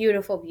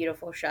 Beautiful,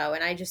 beautiful show.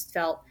 And I just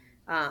felt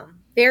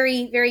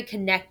very, very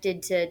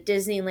connected to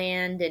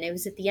Disneyland, and it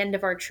was at the end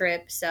of our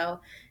trip, so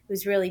it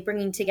was really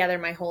bringing together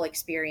my whole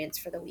experience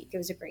for the week. It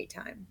was a great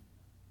time.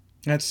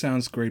 That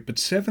sounds great, but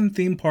 7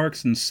 theme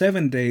parks in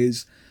 7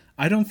 days,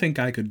 I don't think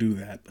I could do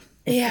that.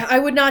 Yeah, I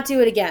would not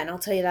do it again. I'll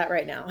tell you that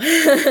right now.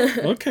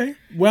 Okay,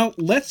 well,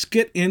 let's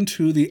get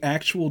into the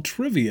actual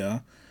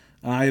trivia.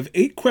 I have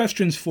 8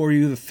 questions for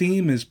you. The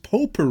theme is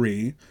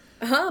potpourri.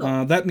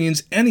 Oh. That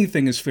means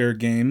anything is fair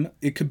game.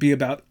 It could be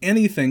about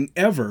anything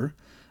ever.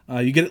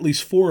 You get at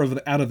least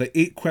 4 out of the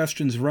 8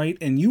 questions right,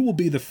 and you will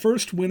be the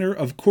first winner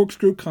of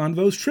Corkscrew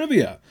Convo's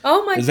trivia.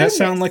 Oh my goodness. Does that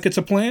sound like it's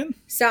a plan?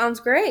 Sounds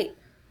great.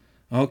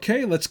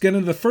 Okay, let's get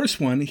into the first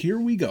one. Here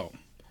we go.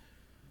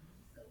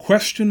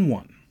 Question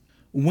 1.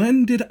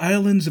 When did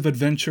Islands of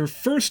Adventure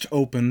first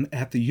open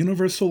at the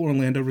Universal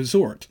Orlando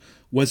Resort?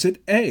 Was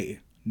it A,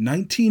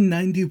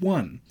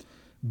 1991,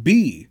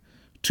 B,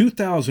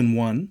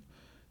 2001,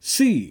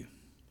 C,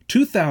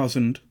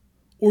 2000,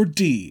 or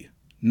D,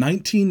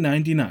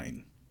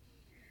 1999?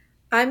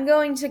 I'm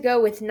going to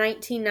go with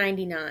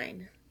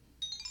 1999.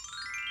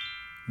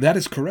 That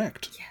is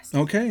correct. Yes.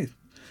 Okay.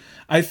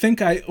 I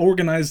think I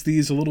organized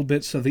these a little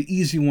bit so the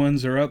easy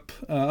ones are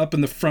up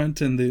in the front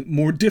and the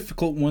more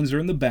difficult ones are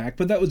in the back,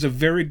 but that was a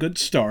very good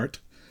start.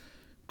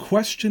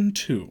 Question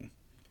 2.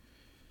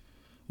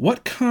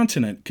 What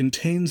continent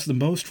contains the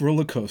most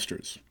roller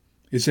coasters?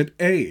 Is it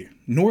A,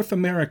 North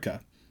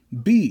America,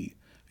 B,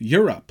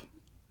 Europe,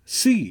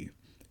 C,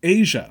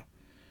 Asia,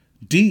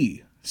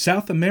 D,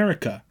 South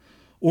America,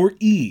 or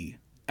E,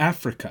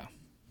 Africa?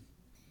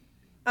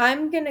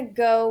 I'm going to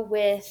go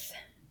with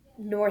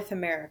North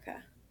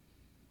America.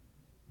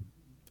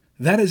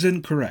 That is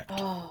incorrect.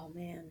 Oh,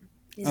 man.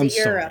 I'm Is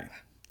it Europe?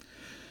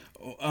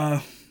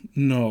 Sorry.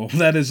 No,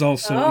 that is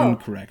also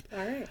incorrect.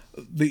 All right.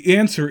 The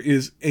answer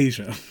is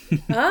Asia.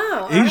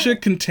 Oh, Asia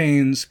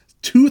contains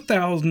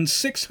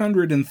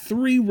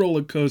 2,603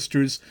 roller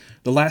coasters,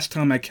 the last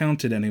time I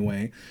counted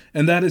anyway,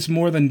 and that is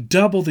more than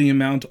double the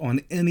amount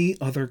on any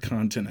other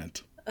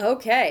continent.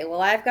 Okay,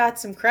 well, I've got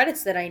some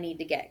credits that I need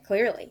to get,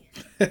 clearly.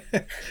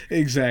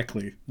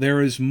 Exactly.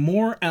 There is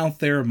more out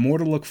there, more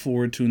to look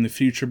forward to in the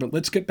future, but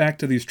let's get back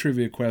to these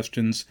trivia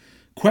questions.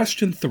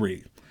 Question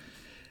 3.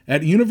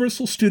 At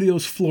Universal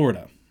Studios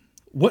Florida,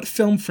 what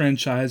film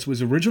franchise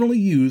was originally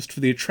used for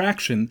the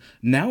attraction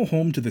now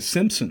home to The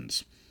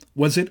Simpsons?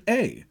 Was it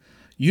A,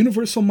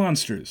 Universal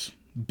Monsters,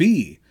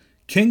 B,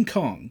 King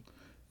Kong,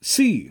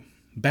 C,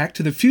 Back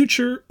to the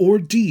Future, or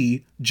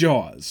D,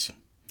 Jaws?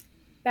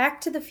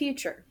 Back to the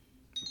Future.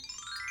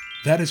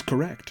 That is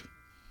correct.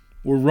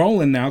 We're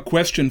rolling now.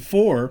 Question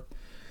 4.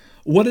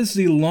 What is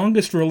the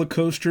longest roller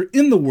coaster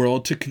in the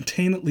world to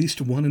contain at least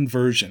one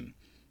inversion?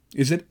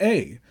 Is it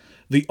A,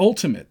 the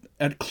Ultimate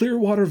at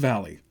Clearwater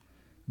Valley,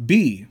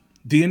 B,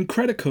 the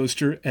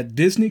Incredicoaster at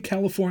Disney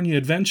California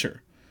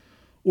Adventure?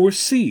 Or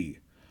C,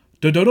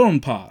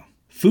 Dodonpa,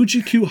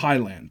 Fuji-Q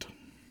Highland?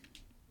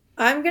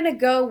 I'm going to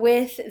go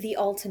with the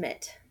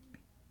Ultimate.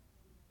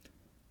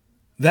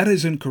 That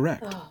is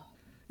incorrect. Oh.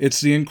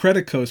 It's the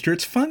Incredicoaster.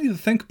 It's funny to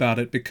think about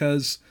it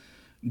because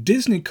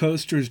Disney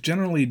coasters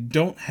generally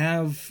don't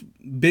have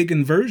big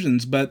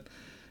inversions, but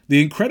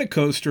the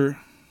Incredicoaster,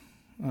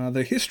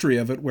 the history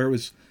of it, where it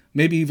was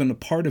maybe even a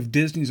part of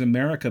Disney's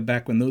America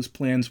back when those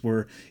plans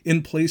were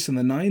in place in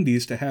the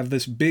 90s to have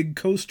this big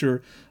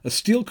coaster, a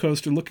steel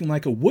coaster looking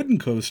like a wooden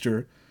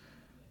coaster,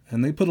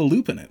 and they put a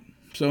loop in it.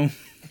 So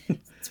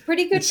it's a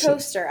pretty good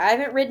coaster. I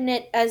haven't ridden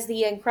it as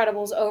the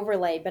Incredibles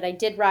overlay, but I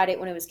did ride it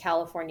when it was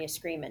California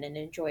Screamin' and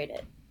enjoyed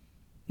it.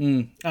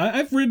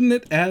 I've ridden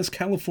it as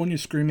California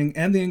Screaming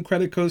and the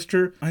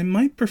Incredicoaster. I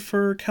might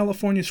prefer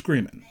California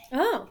Screaming.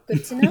 Oh,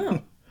 good to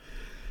know.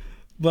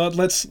 But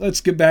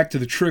let's get back to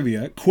the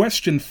trivia.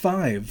 Question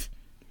 5.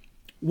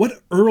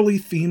 What early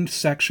themed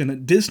section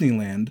at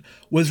Disneyland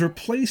was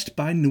replaced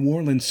by New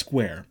Orleans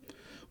Square?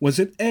 Was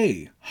it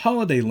A,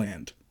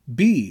 Holidayland,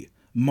 B,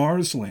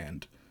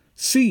 Marsland,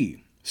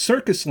 C,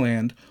 Circus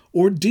Land,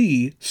 or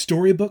D,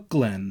 Storybook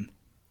Glen?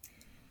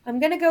 I'm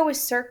going to go with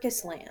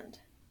Circus Land.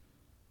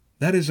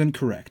 That is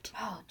incorrect.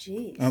 Oh,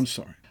 geez. I'm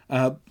sorry.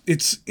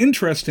 It's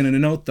interesting to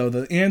note, though,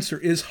 the answer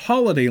is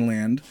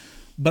Holidayland,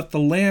 but the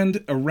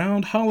land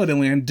around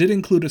Holidayland did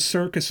include a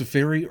circus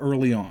very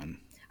early on.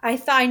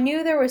 I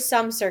knew there was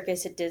some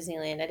circus at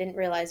Disneyland. I didn't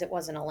realize it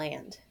wasn't a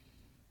land.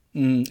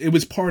 It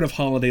was part of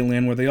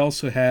Holidayland, where they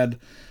also had,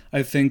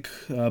 I think,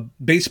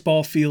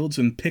 baseball fields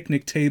and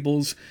picnic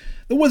tables.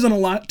 There wasn't a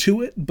lot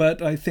to it,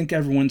 but I think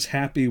everyone's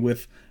happy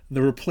with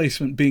the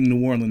replacement being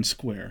New Orleans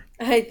Square.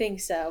 I think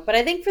so. But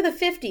I think for the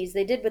 50s,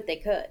 they did what they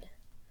could.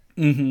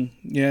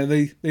 Yeah,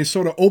 they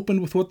sort of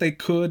opened with what they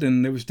could,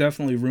 and there was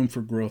definitely room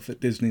for growth at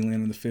Disneyland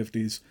in the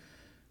 50s.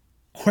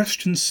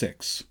 Question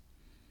 6.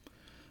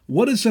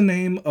 What is the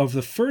name of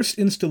the first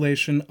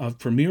installation of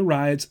Premier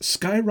Rides'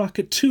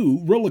 Skyrocket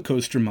 2 roller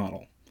coaster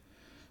model?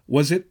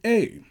 Was it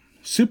A,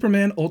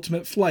 Superman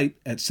Ultimate Flight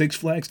at Six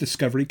Flags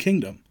Discovery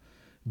Kingdom,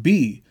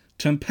 B,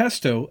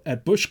 Tempesto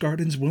at Busch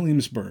Gardens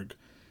Williamsburg,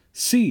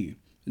 C,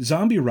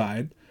 Zombie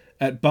Ride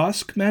at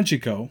Bosque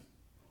Magico,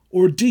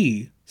 or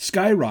D,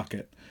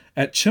 Skyrocket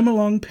at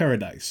Chimolong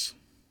Paradise?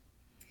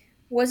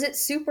 Was it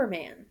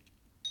Superman?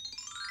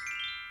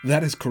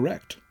 That is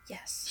correct.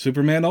 Yes.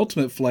 Superman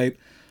Ultimate Flight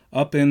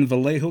up in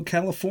Vallejo,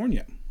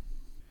 California.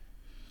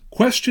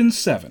 Question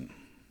 7.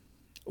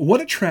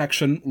 What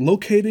attraction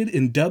located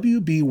in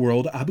WB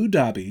World Abu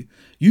Dhabi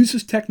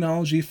uses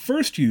technology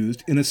first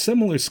used in a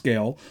similar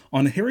scale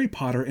on Harry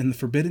Potter and the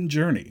Forbidden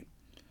Journey?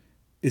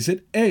 Is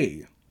it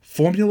A,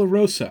 Formula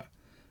Rossa,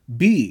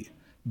 B,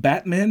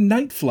 Batman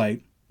Night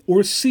Flight,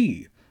 or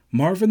C,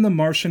 Marvin the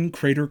Martian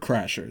Crater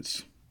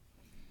Crashers?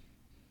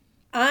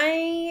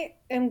 I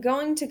am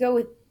going to go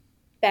with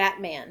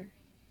Batman.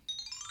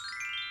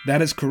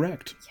 That is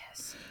correct.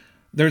 Yes.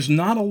 There's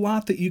not a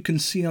lot that you can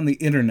see on the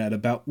internet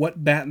about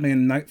what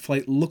Batman Night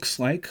Flight looks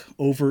like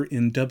over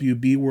in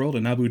WB World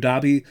in Abu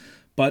Dhabi,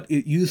 but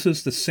it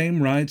uses the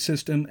same ride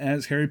system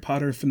as Harry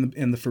Potter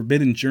and the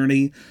Forbidden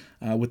Journey,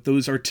 with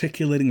those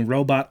articulating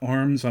robot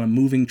arms on a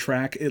moving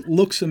track. It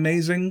looks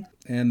amazing,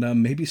 and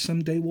maybe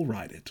someday we'll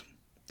ride it.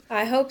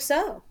 I hope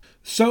so.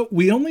 So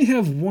we only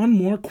have one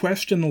more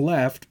question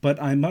left, but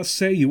I must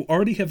say you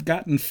already have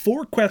gotten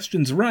 4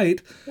 questions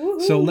right. Woo-hoo.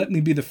 So let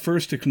me be the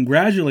first to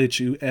congratulate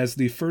you as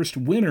the first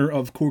winner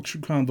of Corkscrew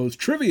Convo's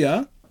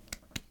Trivia.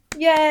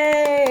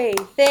 Yay!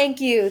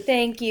 Thank you.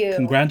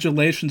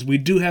 Congratulations. We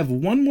do have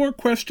one more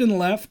question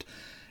left,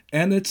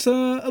 and it's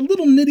a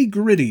little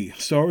nitty-gritty.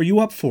 So are you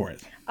up for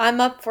it?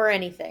 I'm up for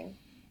anything.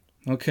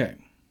 Okay.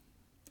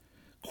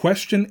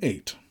 Question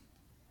 8.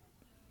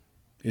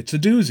 It's a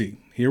doozy.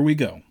 Here we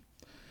go.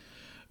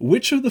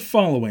 Which of the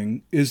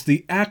following is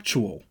the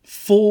actual,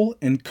 full,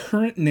 and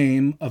current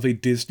name of a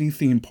Disney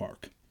theme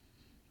park?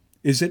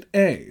 Is it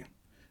A,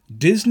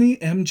 Disney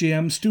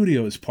MGM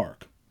Studios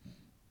Park,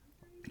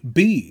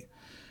 B,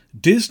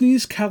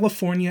 Disney's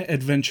California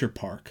Adventure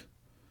Park,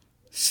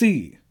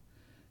 C,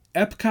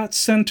 Epcot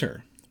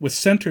Center, with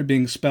center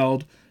being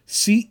spelled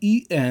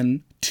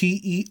Center,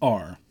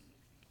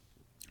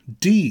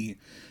 D,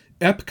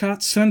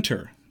 Epcot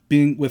Center,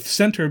 with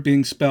center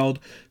being spelled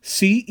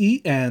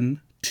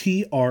Centre,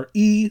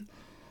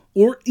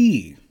 or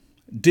E,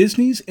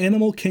 Disney's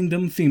Animal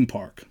Kingdom Theme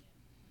Park?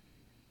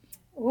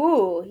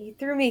 Ooh, you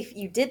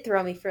did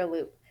throw me for a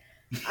loop.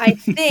 I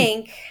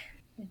think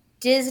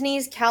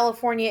Disney's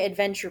California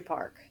Adventure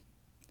Park.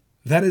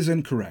 That is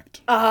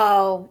incorrect.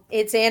 Oh,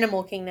 it's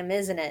Animal Kingdom,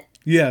 isn't it?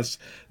 Yes,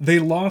 they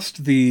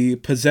lost the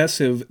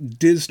possessive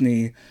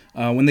Disney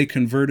when they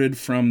converted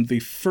from the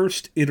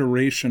first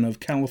iteration of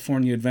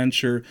California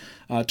Adventure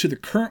to the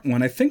current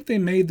one. I think they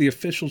made the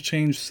official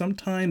change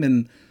sometime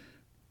in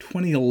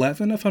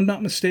 2011, if I'm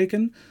not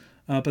mistaken.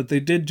 But they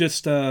did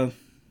just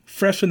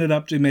freshen it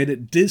up. They made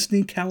it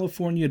Disney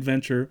California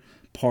Adventure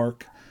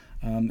Park,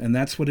 and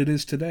that's what it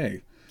is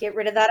today. Get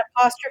rid of that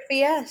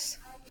apostrophe S.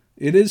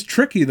 It is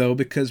tricky, though,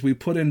 because we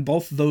put in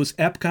both of those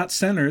Epcot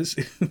centers.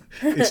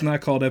 It's not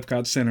called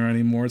Epcot Center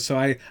anymore, so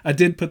I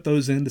did put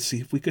those in to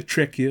see if we could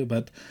trick you,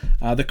 but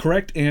the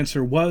correct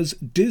answer was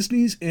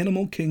Disney's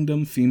Animal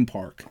Kingdom theme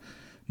park.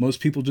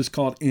 Most people just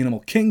call it Animal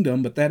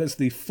Kingdom, but that is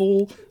the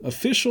full,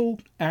 official,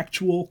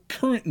 actual,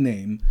 current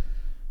name.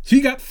 So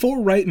you got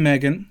 4 right,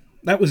 Megan.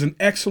 That was an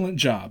excellent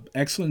job.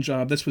 Excellent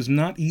job. This was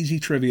not easy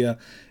trivia,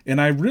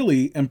 and I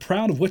really am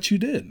proud of what you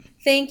did.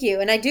 Thank you.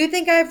 And I do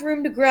think I have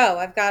room to grow.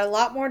 I've got a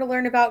lot more to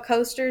learn about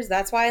coasters.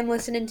 That's why I'm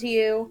listening to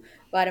you,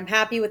 but I'm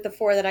happy with the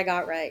 4 that I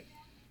got right.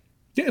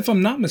 Yeah, if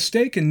I'm not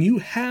mistaken, you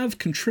have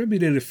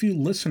contributed a few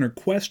listener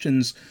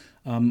questions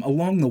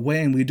along the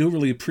way, and we do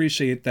really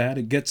appreciate that.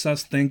 It gets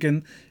us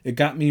thinking. It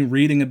got me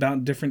reading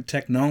about different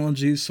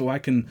technologies so I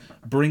can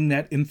bring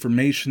that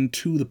information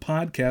to the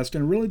podcast,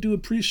 and I really do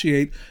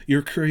appreciate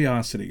your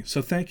curiosity.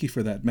 So thank you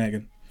for that,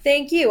 Megan.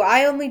 Thank you.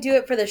 I only do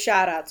it for the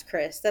shout-outs,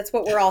 Chris. That's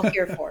what we're all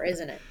here for,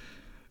 isn't it?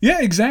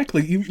 Yeah,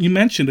 exactly. You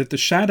mentioned it. The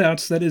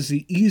shout-outs, that is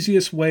the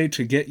easiest way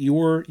to get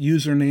your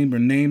username or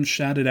name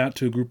shouted out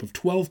to a group of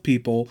 12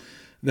 people.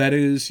 That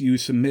is, you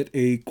submit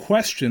a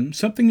question,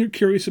 something you're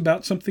curious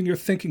about, something you're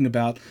thinking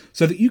about,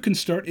 so that you can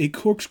start a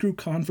corkscrew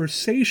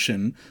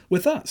conversation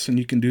with us. And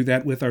you can do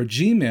that with our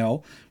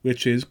Gmail,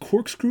 which is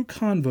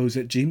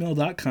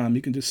corkscrewconvos@gmail.com.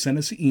 You can just send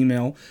us an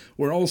email.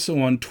 We're also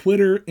on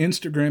Twitter,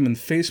 Instagram, and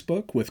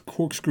Facebook with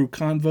Corkscrew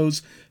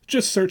Convos.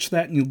 Just search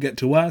that and you'll get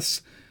to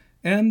us.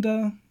 And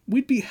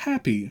we'd be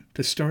happy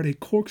to start a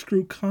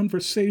corkscrew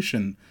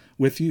conversation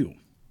with you.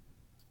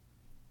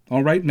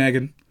 All right,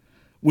 Megan.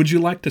 Would you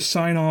like to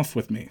sign off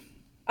with me?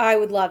 I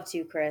would love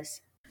to, Chris.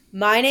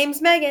 My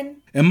name's Megan.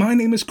 And my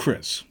name is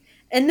Chris.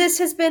 And this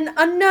has been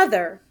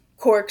another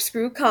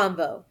Corkscrew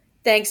Convo.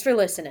 Thanks for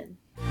listening.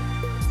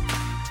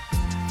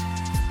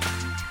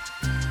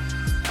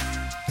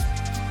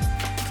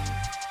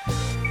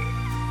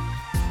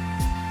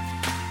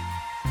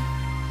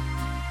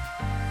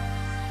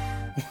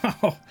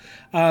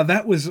 Wow,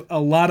 that was a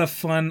lot of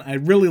fun. I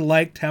really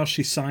liked how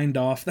she signed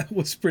off. That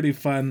was pretty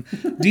fun.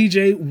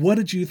 DJ, what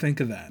did you think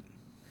of that?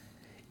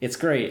 It's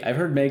great. I've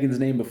heard Megan's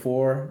name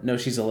before. Know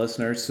she's a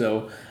listener,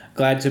 so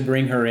glad to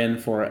bring her in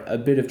for a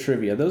bit of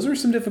trivia. Those were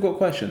some difficult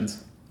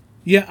questions.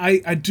 Yeah,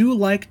 I do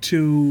like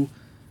to...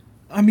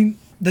 I mean,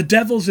 the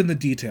devil's in the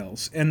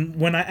details. And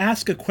when I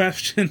ask a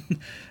question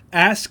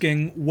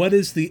asking what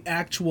is the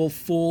actual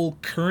full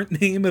current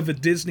name of a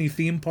Disney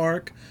theme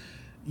park,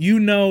 you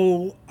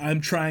know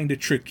I'm trying to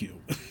trick you.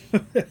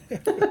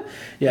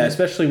 Yeah,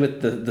 especially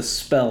with the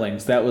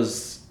spellings. That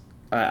was...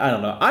 I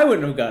don't know. I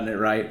wouldn't have gotten it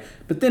right.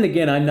 But then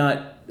again, I'm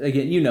not...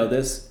 Again, you know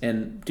this,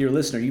 and dear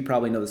listener, you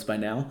probably know this by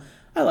now.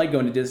 I like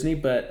going to Disney,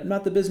 but I'm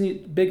not the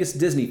biggest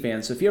Disney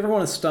fan. So if you ever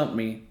want to stump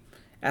me,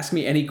 ask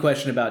me any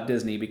question about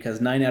Disney, because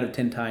 9 out of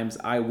 10 times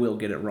I will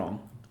get it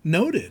wrong.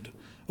 Noted.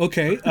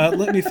 Okay,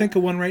 let me think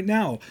of one right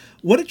now.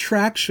 What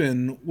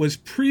attraction was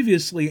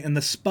previously in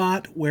the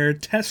spot where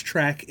Test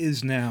Track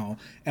is now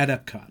at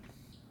Epcot?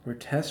 Where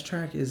Test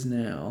Track is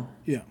now?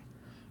 Yeah.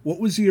 What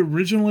was the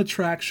original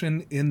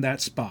attraction in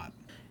that spot?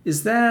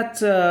 Is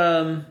that...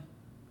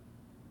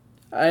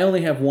 I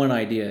only have one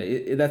idea.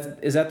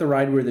 Is that the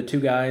ride where the 2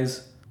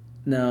 guys...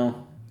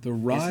 No. The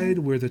ride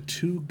where the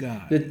 2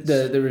 guys...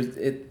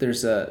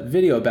 There's a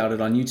video about it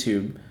on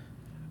YouTube.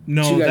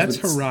 No, that's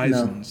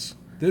Horizons.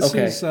 No. This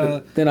is...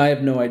 then I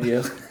have no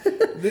idea.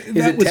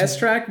 Is it Test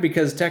Track?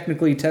 Because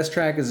technically Test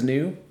Track is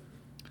new.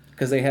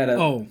 Because they had a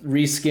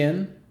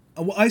reskin.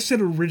 Well, I said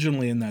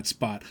originally in that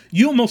spot.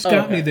 You almost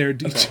got me there,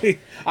 DJ. Okay.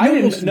 I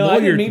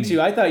didn't mean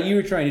to. I thought you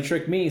were trying to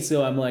trick me,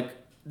 so I'm like...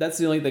 That's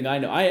the only thing I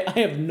know. I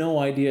have no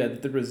idea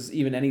that there was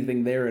even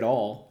anything there at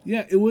all.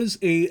 Yeah, it was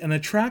an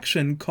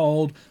attraction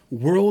called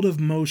World of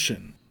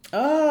Motion.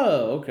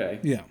 Oh, okay.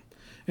 Yeah.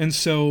 And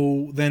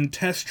so then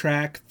Test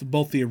Track,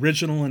 both the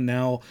original and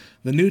now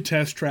the new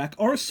Test Track,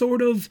 are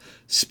sort of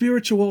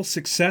spiritual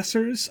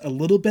successors, a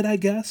little bit, I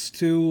guess,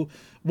 to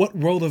what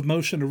World of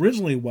Motion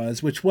originally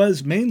was, which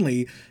was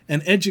mainly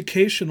an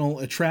educational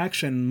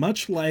attraction,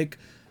 much like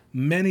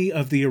many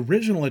of the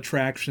original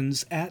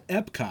attractions at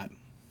Epcot.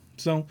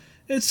 So...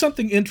 it's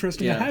something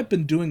interesting. Yeah. I have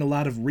been doing a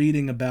lot of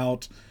reading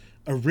about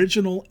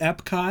original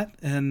Epcot,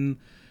 and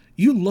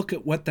you look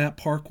at what that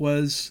park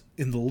was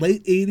in the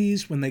late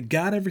 80s when they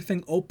got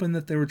everything open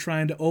that they were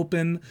trying to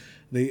open.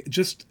 They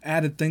just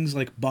added things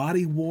like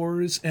Body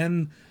Wars,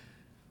 and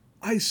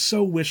I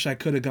so wish I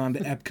could have gone to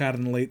Epcot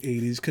in the late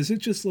 80s because it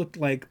just looked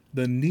like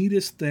the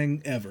neatest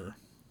thing ever.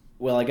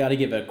 Well, I got to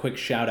give a quick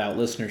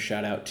listener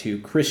shout out to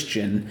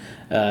Christian.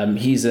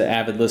 He's an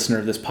avid listener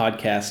of this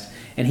podcast,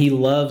 and he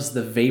loves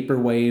the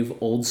vaporwave,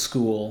 old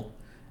school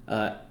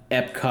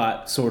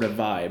Epcot sort of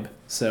vibe.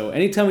 So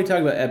anytime we talk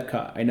about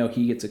Epcot, I know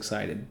he gets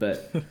excited.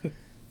 But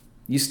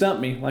you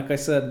stumped me. Like I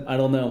said, I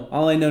don't know.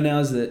 All I know now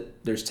is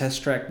that there's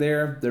Test Track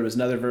there. There was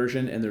another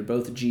version, and they're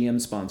both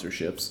GM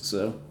sponsorships.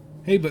 So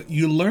hey, but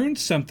you learned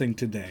something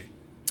today.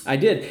 I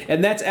did.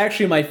 And that's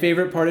actually my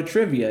favorite part of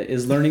trivia,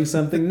 is learning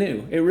something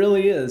new. It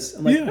really is.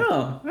 I'm like,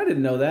 oh, I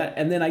didn't know that.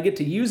 And then I get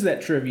to use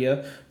that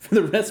trivia for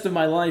the rest of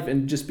my life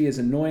and just be as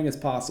annoying as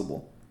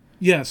possible.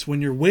 Yes,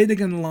 when you're waiting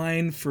in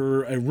line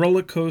for a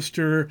roller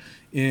coaster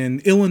in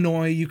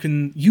Illinois, you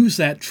can use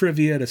that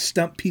trivia to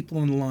stump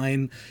people in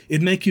line.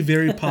 It'd make you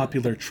very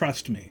popular,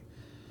 trust me.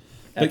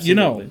 But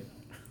Absolutely.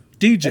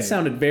 DJ. That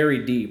sounded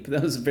very deep.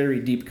 That was a very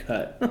deep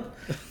cut.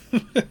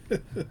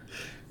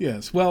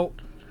 Yes, well,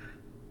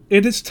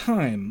 it is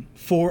time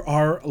for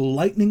our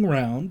lightning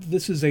round.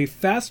 This is a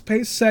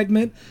fast-paced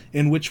segment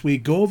in which we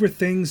go over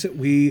things that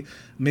we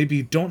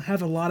maybe don't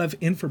have a lot of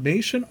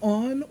information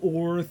on,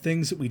 or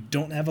things that we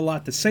don't have a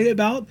lot to say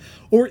about,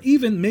 or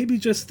even maybe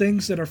just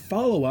things that are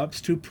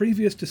follow-ups to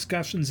previous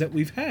discussions that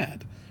we've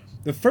had.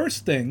 The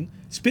first thing,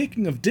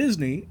 speaking of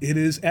Disney, it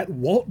is at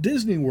Walt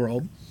Disney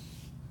World.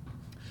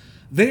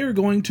 They are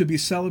going to be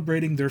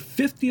celebrating their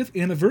 50th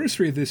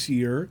anniversary this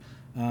year.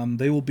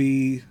 They will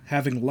be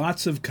having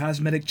lots of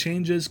cosmetic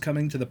changes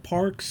coming to the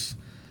parks,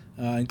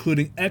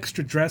 including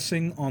extra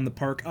dressing on the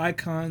park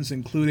icons,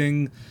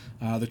 including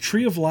the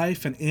Tree of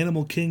Life and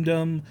Animal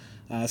Kingdom,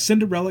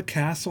 Cinderella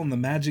Castle and the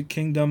Magic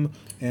Kingdom.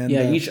 And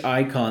each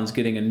icon's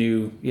getting a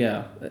new,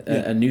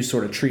 a new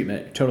sort of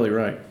treatment. Totally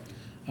right.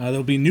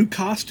 There'll be new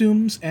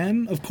costumes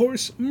and, of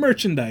course,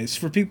 merchandise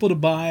for people to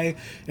buy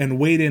and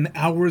wait in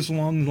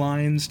hours-long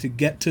lines to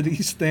get to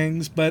these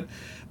things, but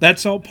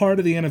that's all part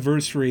of the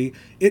anniversary.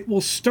 It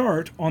will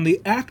start on the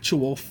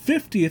actual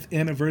 50th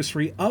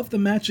anniversary of the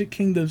Magic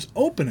Kingdom's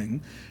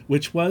opening,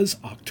 which was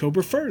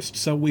October 1st,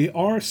 so we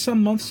are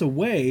some months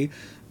away,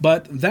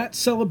 but that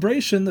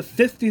celebration, the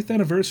 50th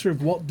anniversary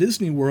of Walt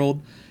Disney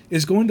World,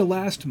 is going to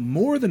last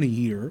more than a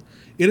year.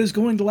 It is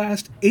going to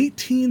last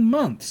 18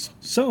 months,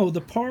 so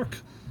the park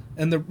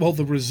and the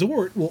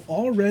resort will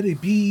already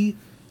be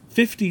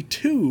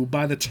 52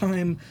 by the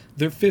time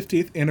their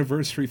 50th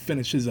anniversary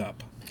finishes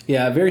up.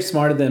 Yeah, very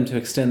smart of them to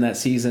extend that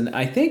season.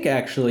 I think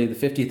actually the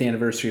 50th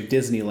anniversary of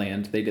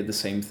Disneyland, they did the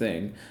same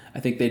thing. I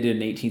think they did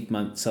an 18th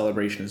month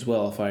celebration as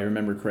well, if I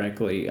remember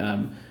correctly.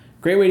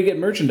 Great way to get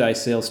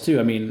merchandise sales too.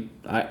 I mean,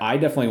 I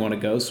definitely want to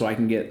go so I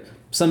can get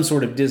some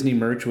sort of Disney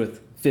merch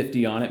with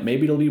 50 on it.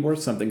 Maybe it'll be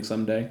worth something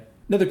someday.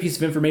 Another piece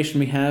of information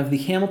we have, the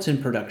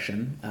Hamilton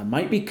production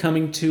might be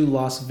coming to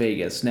Las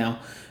Vegas. Now,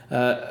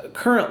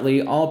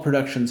 currently, all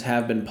productions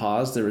have been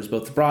paused. There was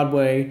both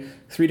Broadway,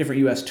 3 different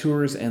U.S.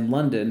 tours, and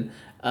London.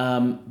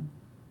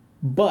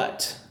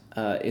 But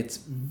it's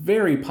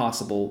very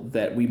possible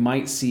that we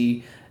might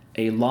see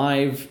a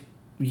live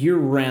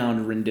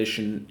year-round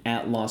rendition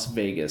at Las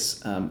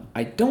Vegas.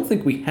 I don't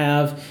think we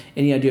have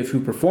any idea of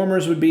who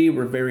performers would be.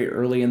 We're very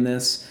early in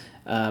this.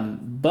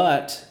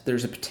 But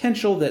there's a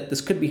potential that this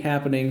could be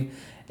happening,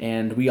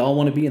 and we all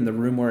want to be in the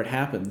room where it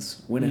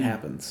happens, when it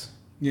happens.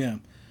 Yeah.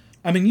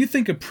 I mean, you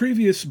think of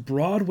previous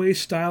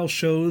Broadway-style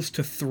shows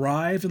to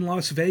thrive in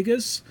Las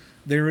Vegas.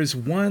 There is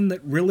one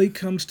that really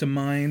comes to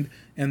mind,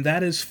 and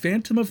that is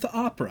Phantom of the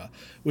Opera,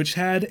 which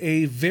had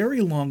a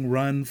very long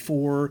run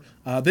for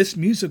this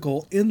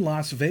musical in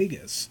Las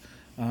Vegas.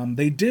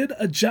 They did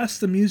adjust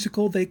the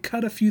musical. They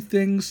cut a few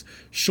things,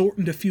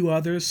 shortened a few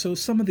others, so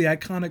some of the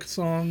iconic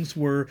songs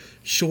were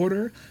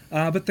shorter,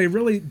 but they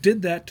really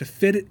did that to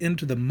fit it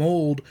into the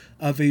mold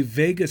of a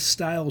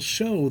Vegas-style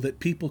show that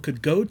people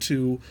could go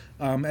to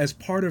as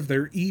part of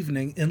their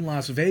evening in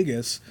Las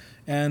Vegas.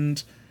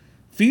 And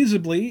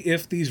feasibly,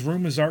 if these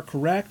rumors are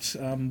correct,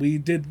 we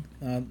did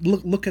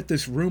look at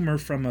this rumor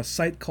from a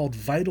site called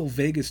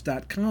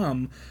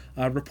VitalVegas.com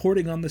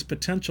reporting on this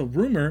potential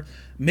rumor.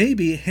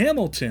 Maybe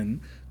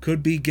Hamilton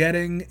could be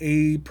getting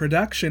a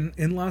production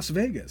in Las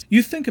Vegas.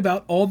 You think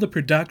about all the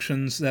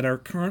productions that are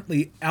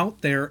currently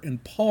out there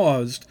and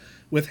paused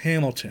with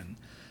Hamilton.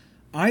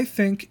 I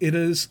think it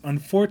is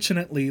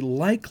unfortunately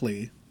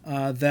likely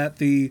that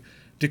the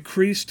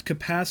decreased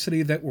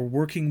capacity that we're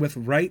working with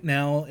right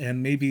now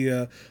and maybe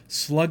a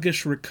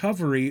sluggish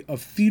recovery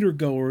of theater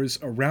goers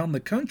around the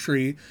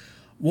country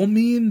will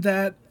mean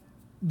that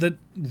the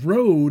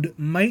road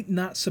might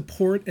not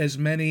support as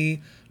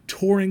many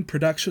touring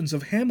productions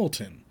of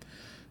Hamilton.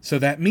 So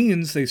that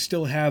means they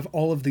still have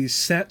all of these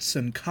sets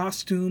and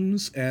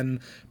costumes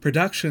and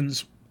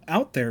productions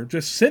out there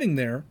just sitting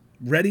there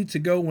ready to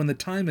go when the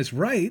time is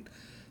right.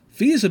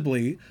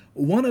 Feasibly,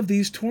 one of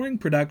these touring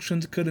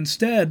productions could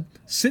instead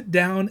sit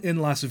down in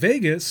Las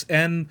Vegas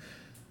and,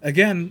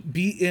 again,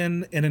 be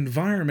in an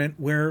environment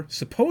where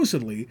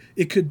supposedly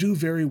it could do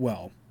very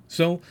well.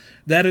 So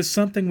that is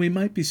something we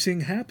might be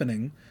seeing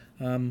happening.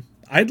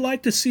 I'd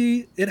like to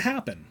see it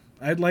happen.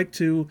 I'd like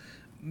to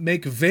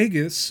make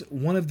Vegas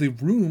one of the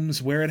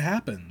rooms where it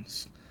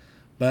happens.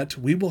 But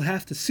we will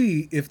have to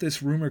see if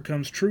this rumor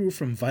comes true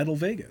from Vital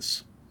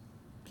Vegas.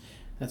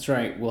 That's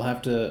right. We'll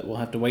have to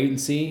wait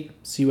and see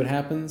what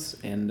happens,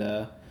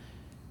 and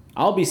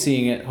I'll be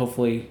seeing it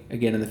hopefully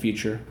again in the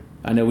future.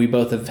 I know we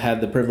both have had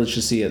the privilege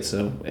to see it,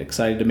 so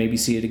excited to maybe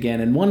see it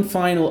again. And one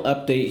final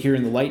update here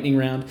in the lightning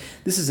round.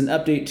 This is an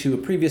update to a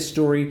previous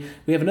story.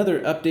 We have another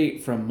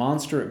update from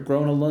Monster at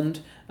Gronalund.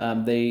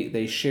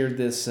 They shared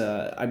this,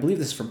 I believe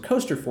this is from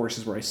Coaster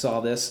Forces where I saw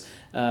this,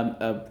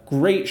 a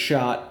great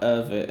shot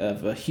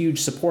of a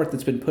huge support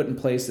that's been put in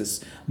place,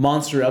 this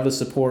monster of a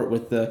support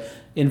with the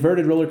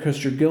inverted roller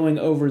coaster going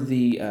over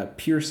the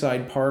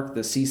Pierside Park,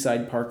 the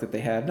seaside park that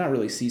they have. Not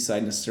really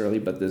seaside necessarily,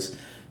 but this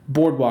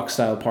boardwalk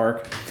style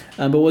park.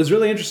 But what was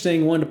really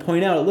interesting, wanted to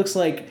point out, it looks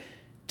like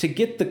to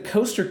get the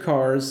coaster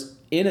cars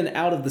in and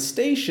out of the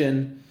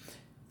station,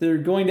 they're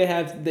going to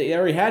have, they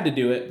already had to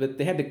do it, but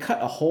they had to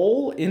cut a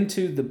hole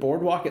into the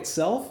boardwalk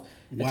itself,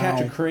 attach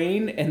a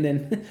crane, and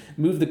then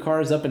move the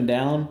cars up and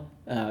down.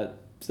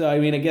 So, I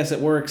mean, I guess it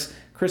works.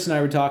 Chris and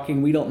I were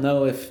talking, we don't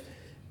know if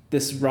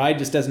this ride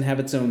just doesn't have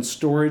its own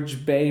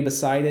storage bay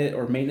beside it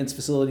or maintenance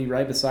facility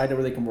right beside it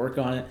where they can work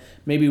on it.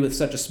 Maybe with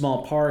such a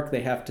small park,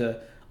 they have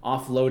to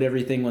offload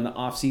everything when the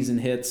off-season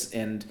hits,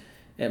 and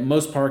at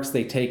most parks,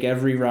 they take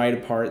every ride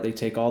apart. They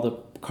take all the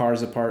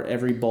cars apart,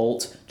 every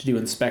bolt, to do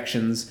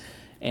inspections.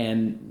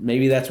 And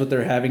maybe that's what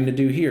they're having to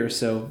do here.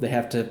 So they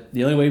have to,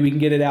 the only way we can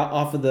get it out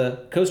off of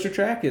the coaster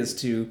track is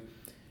to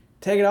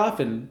take it off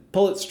and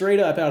pull it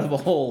straight up out of a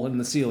hole in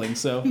the ceiling.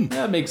 So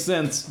that makes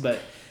sense. But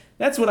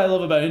that's what I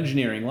love about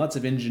engineering. Lots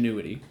of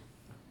ingenuity.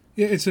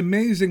 Yeah, it's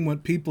amazing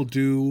what people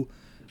do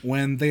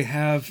when they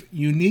have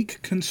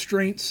unique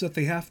constraints that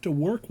they have to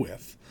work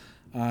with.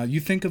 You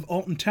think of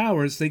Alton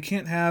Towers, they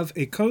can't have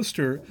a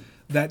coaster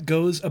that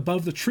goes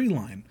above the tree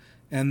line.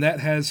 And that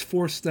has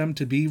forced them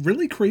to be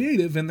really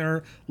creative in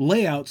their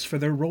layouts for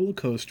their roller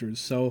coasters.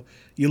 So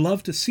you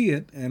love to see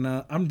it, and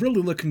I'm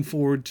really looking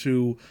forward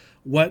to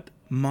what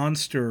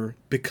Monster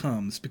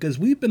becomes, because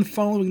we've been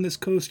following this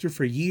coaster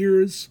for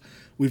years.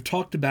 We've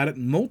talked about it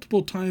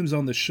multiple times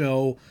on the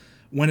show.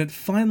 When it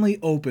finally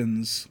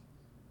opens,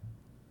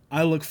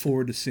 I look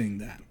forward to seeing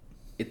that.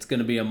 It's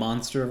going to be a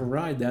monster of a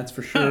ride, that's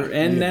for sure.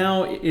 And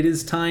now it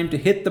is time to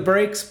hit the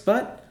brakes,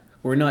 but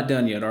we're not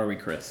done yet, are we,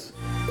 Chris?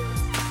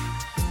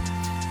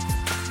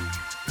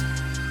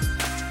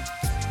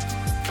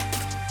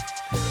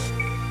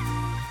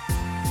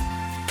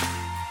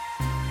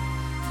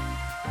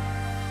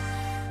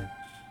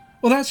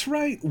 Well, that's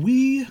right.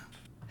 We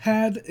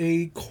had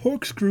a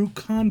corkscrew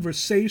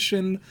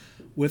conversation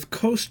with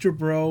Coaster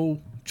Bro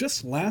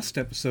just last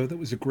episode. That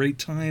was a great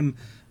time.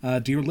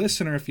 Dear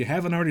listener, if you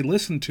haven't already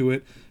listened to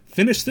it,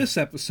 finish this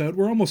episode.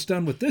 We're almost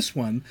done with this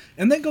one.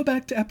 And then go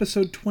back to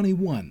episode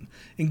 21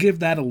 and give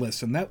that a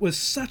listen. That was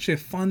such a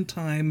fun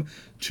time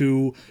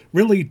to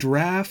really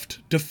draft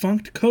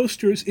defunct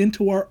coasters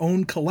into our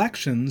own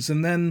collections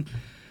and then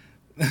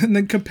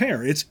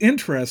compare. It's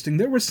interesting.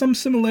 There were some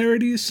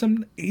similarities,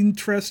 some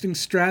interesting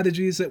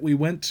strategies that we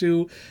went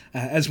to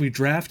as we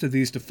drafted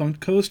these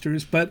defunct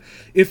coasters. But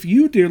if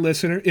you, dear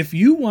listener, if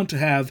you want to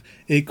have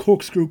a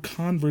corkscrew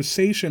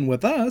conversation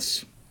with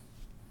us,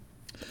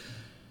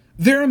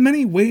 there are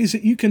many ways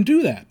that you can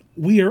do that.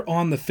 We are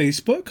on the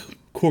Facebook,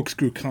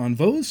 Corkscrew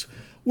Convos.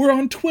 We're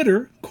on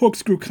Twitter,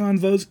 Corkscrew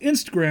Convos,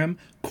 Instagram,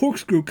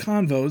 Corkscrew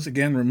Convos.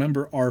 Again,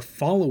 remember our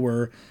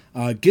follower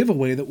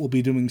giveaway that we'll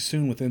be doing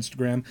soon with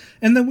Instagram.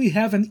 And then we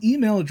have an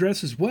email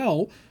address as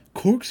well,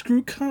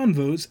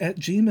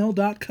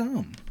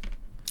 corkscrewconvos@gmail.com.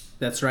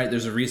 That's right.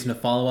 There's a reason to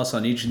follow us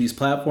on each of these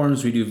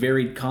platforms. We do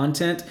varied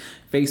content.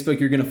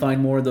 Facebook, you're going to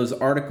find more of those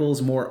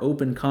articles, more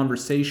open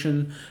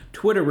conversation.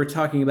 Twitter, we're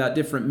talking about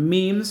different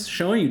memes,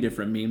 showing you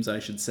different memes, I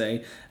should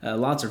say.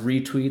 Lots of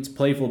retweets,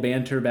 playful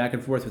banter back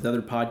and forth with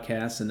other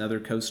podcasts and other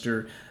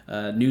coaster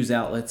news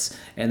outlets.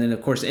 And then,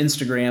 of course,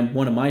 Instagram,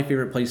 one of my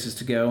favorite places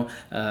to go.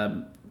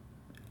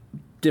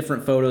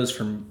 Different photos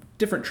from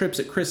different trips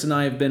that Chris and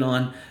I have been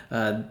on.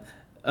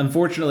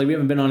 Unfortunately, we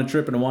haven't been on a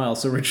trip in a while,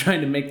 so we're trying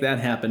to make that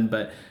happen.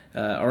 But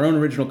our own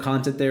original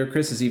content there.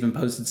 Chris has even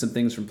posted some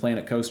things from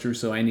Planet Coaster,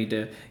 so I need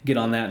to get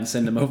on that and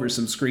send him over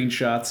some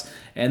screenshots.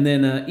 And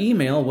then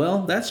email,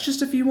 well, that's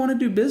just if you want to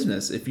do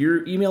business. If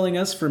you're emailing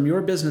us from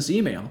your business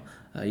email,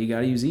 you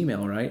got to use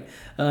email, right?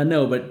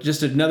 No, but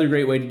just another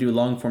great way to do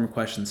long-form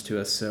questions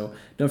to us. So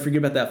don't forget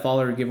about that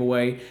follower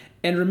giveaway.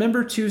 And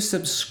remember to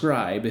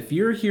subscribe. If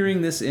you're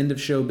hearing this end of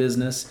show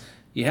business,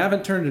 you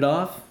haven't turned it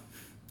off,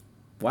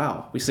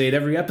 wow, we say it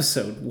every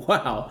episode.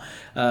 Wow.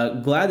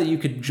 Glad that you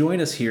could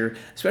join us here,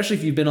 especially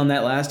if you've been on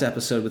that last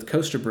episode with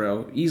Coaster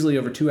Bro. Easily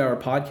over 2-hour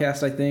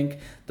podcast, I think.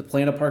 The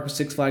Planet Park of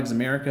Six Flags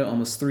America,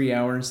 almost 3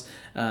 hours.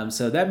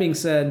 So that being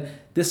said,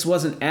 this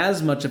wasn't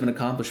as much of an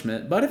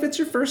accomplishment, but if it's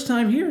your first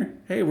time here,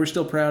 hey, we're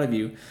still proud of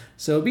you.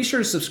 So be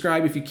sure to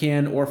subscribe if you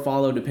can, or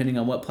follow depending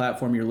on what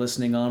platform you're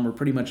listening on. We're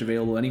pretty much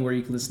available anywhere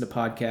you can listen to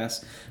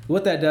podcasts.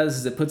 What that does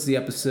is it puts the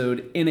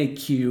episode in a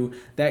queue.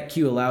 That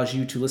queue allows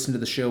you to listen to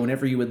the show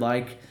whenever you would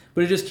like,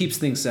 but it just keeps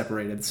things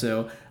separated.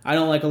 So I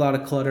don't like a lot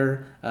of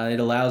clutter. It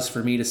allows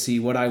for me to see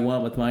what I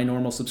want with my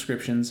normal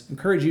subscriptions.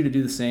 Encourage you to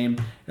do the same.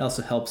 It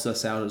also helps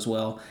us out as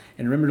well.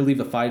 And remember to leave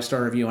a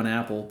 5-star review on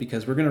Apple,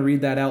 because we're going to read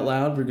that out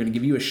loud. We're going to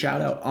give you a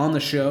shout out on the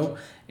show,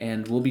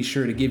 and we'll be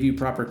sure to give you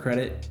proper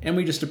credit. And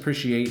we just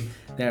appreciate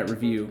that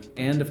review.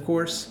 And of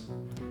course,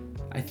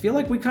 I feel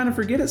like we kind of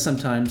forget it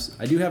sometimes.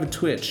 I do have a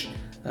Twitch.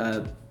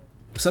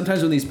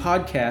 Sometimes when these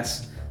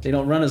podcasts, they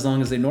don't run as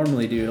long as they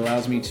normally do. It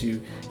allows me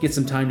to get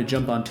some time to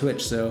jump on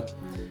Twitch. So,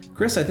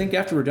 Chris, I think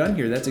after we're done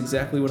here, that's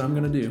exactly what I'm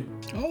going to do.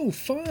 Oh,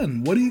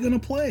 fun. What are you going to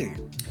play?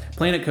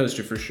 Planet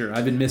Coaster for sure.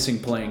 I've been missing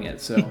playing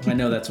it, so I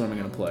know that's what I'm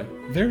going to play.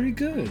 Very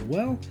good.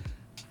 Well,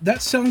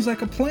 that sounds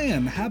like a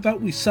plan. How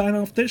about we sign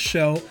off this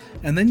show,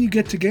 and then you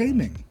get to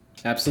gaming?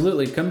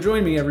 Absolutely. Come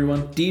join me,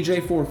 everyone.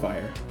 DJ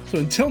Forfire. So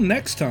until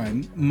next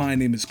time, my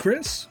name is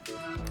Chris.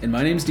 And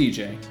my name's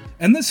DJ.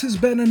 And this has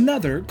been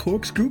another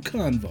Corkscrew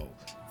Convo.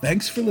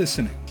 Thanks for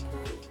listening.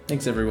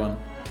 Thanks, everyone.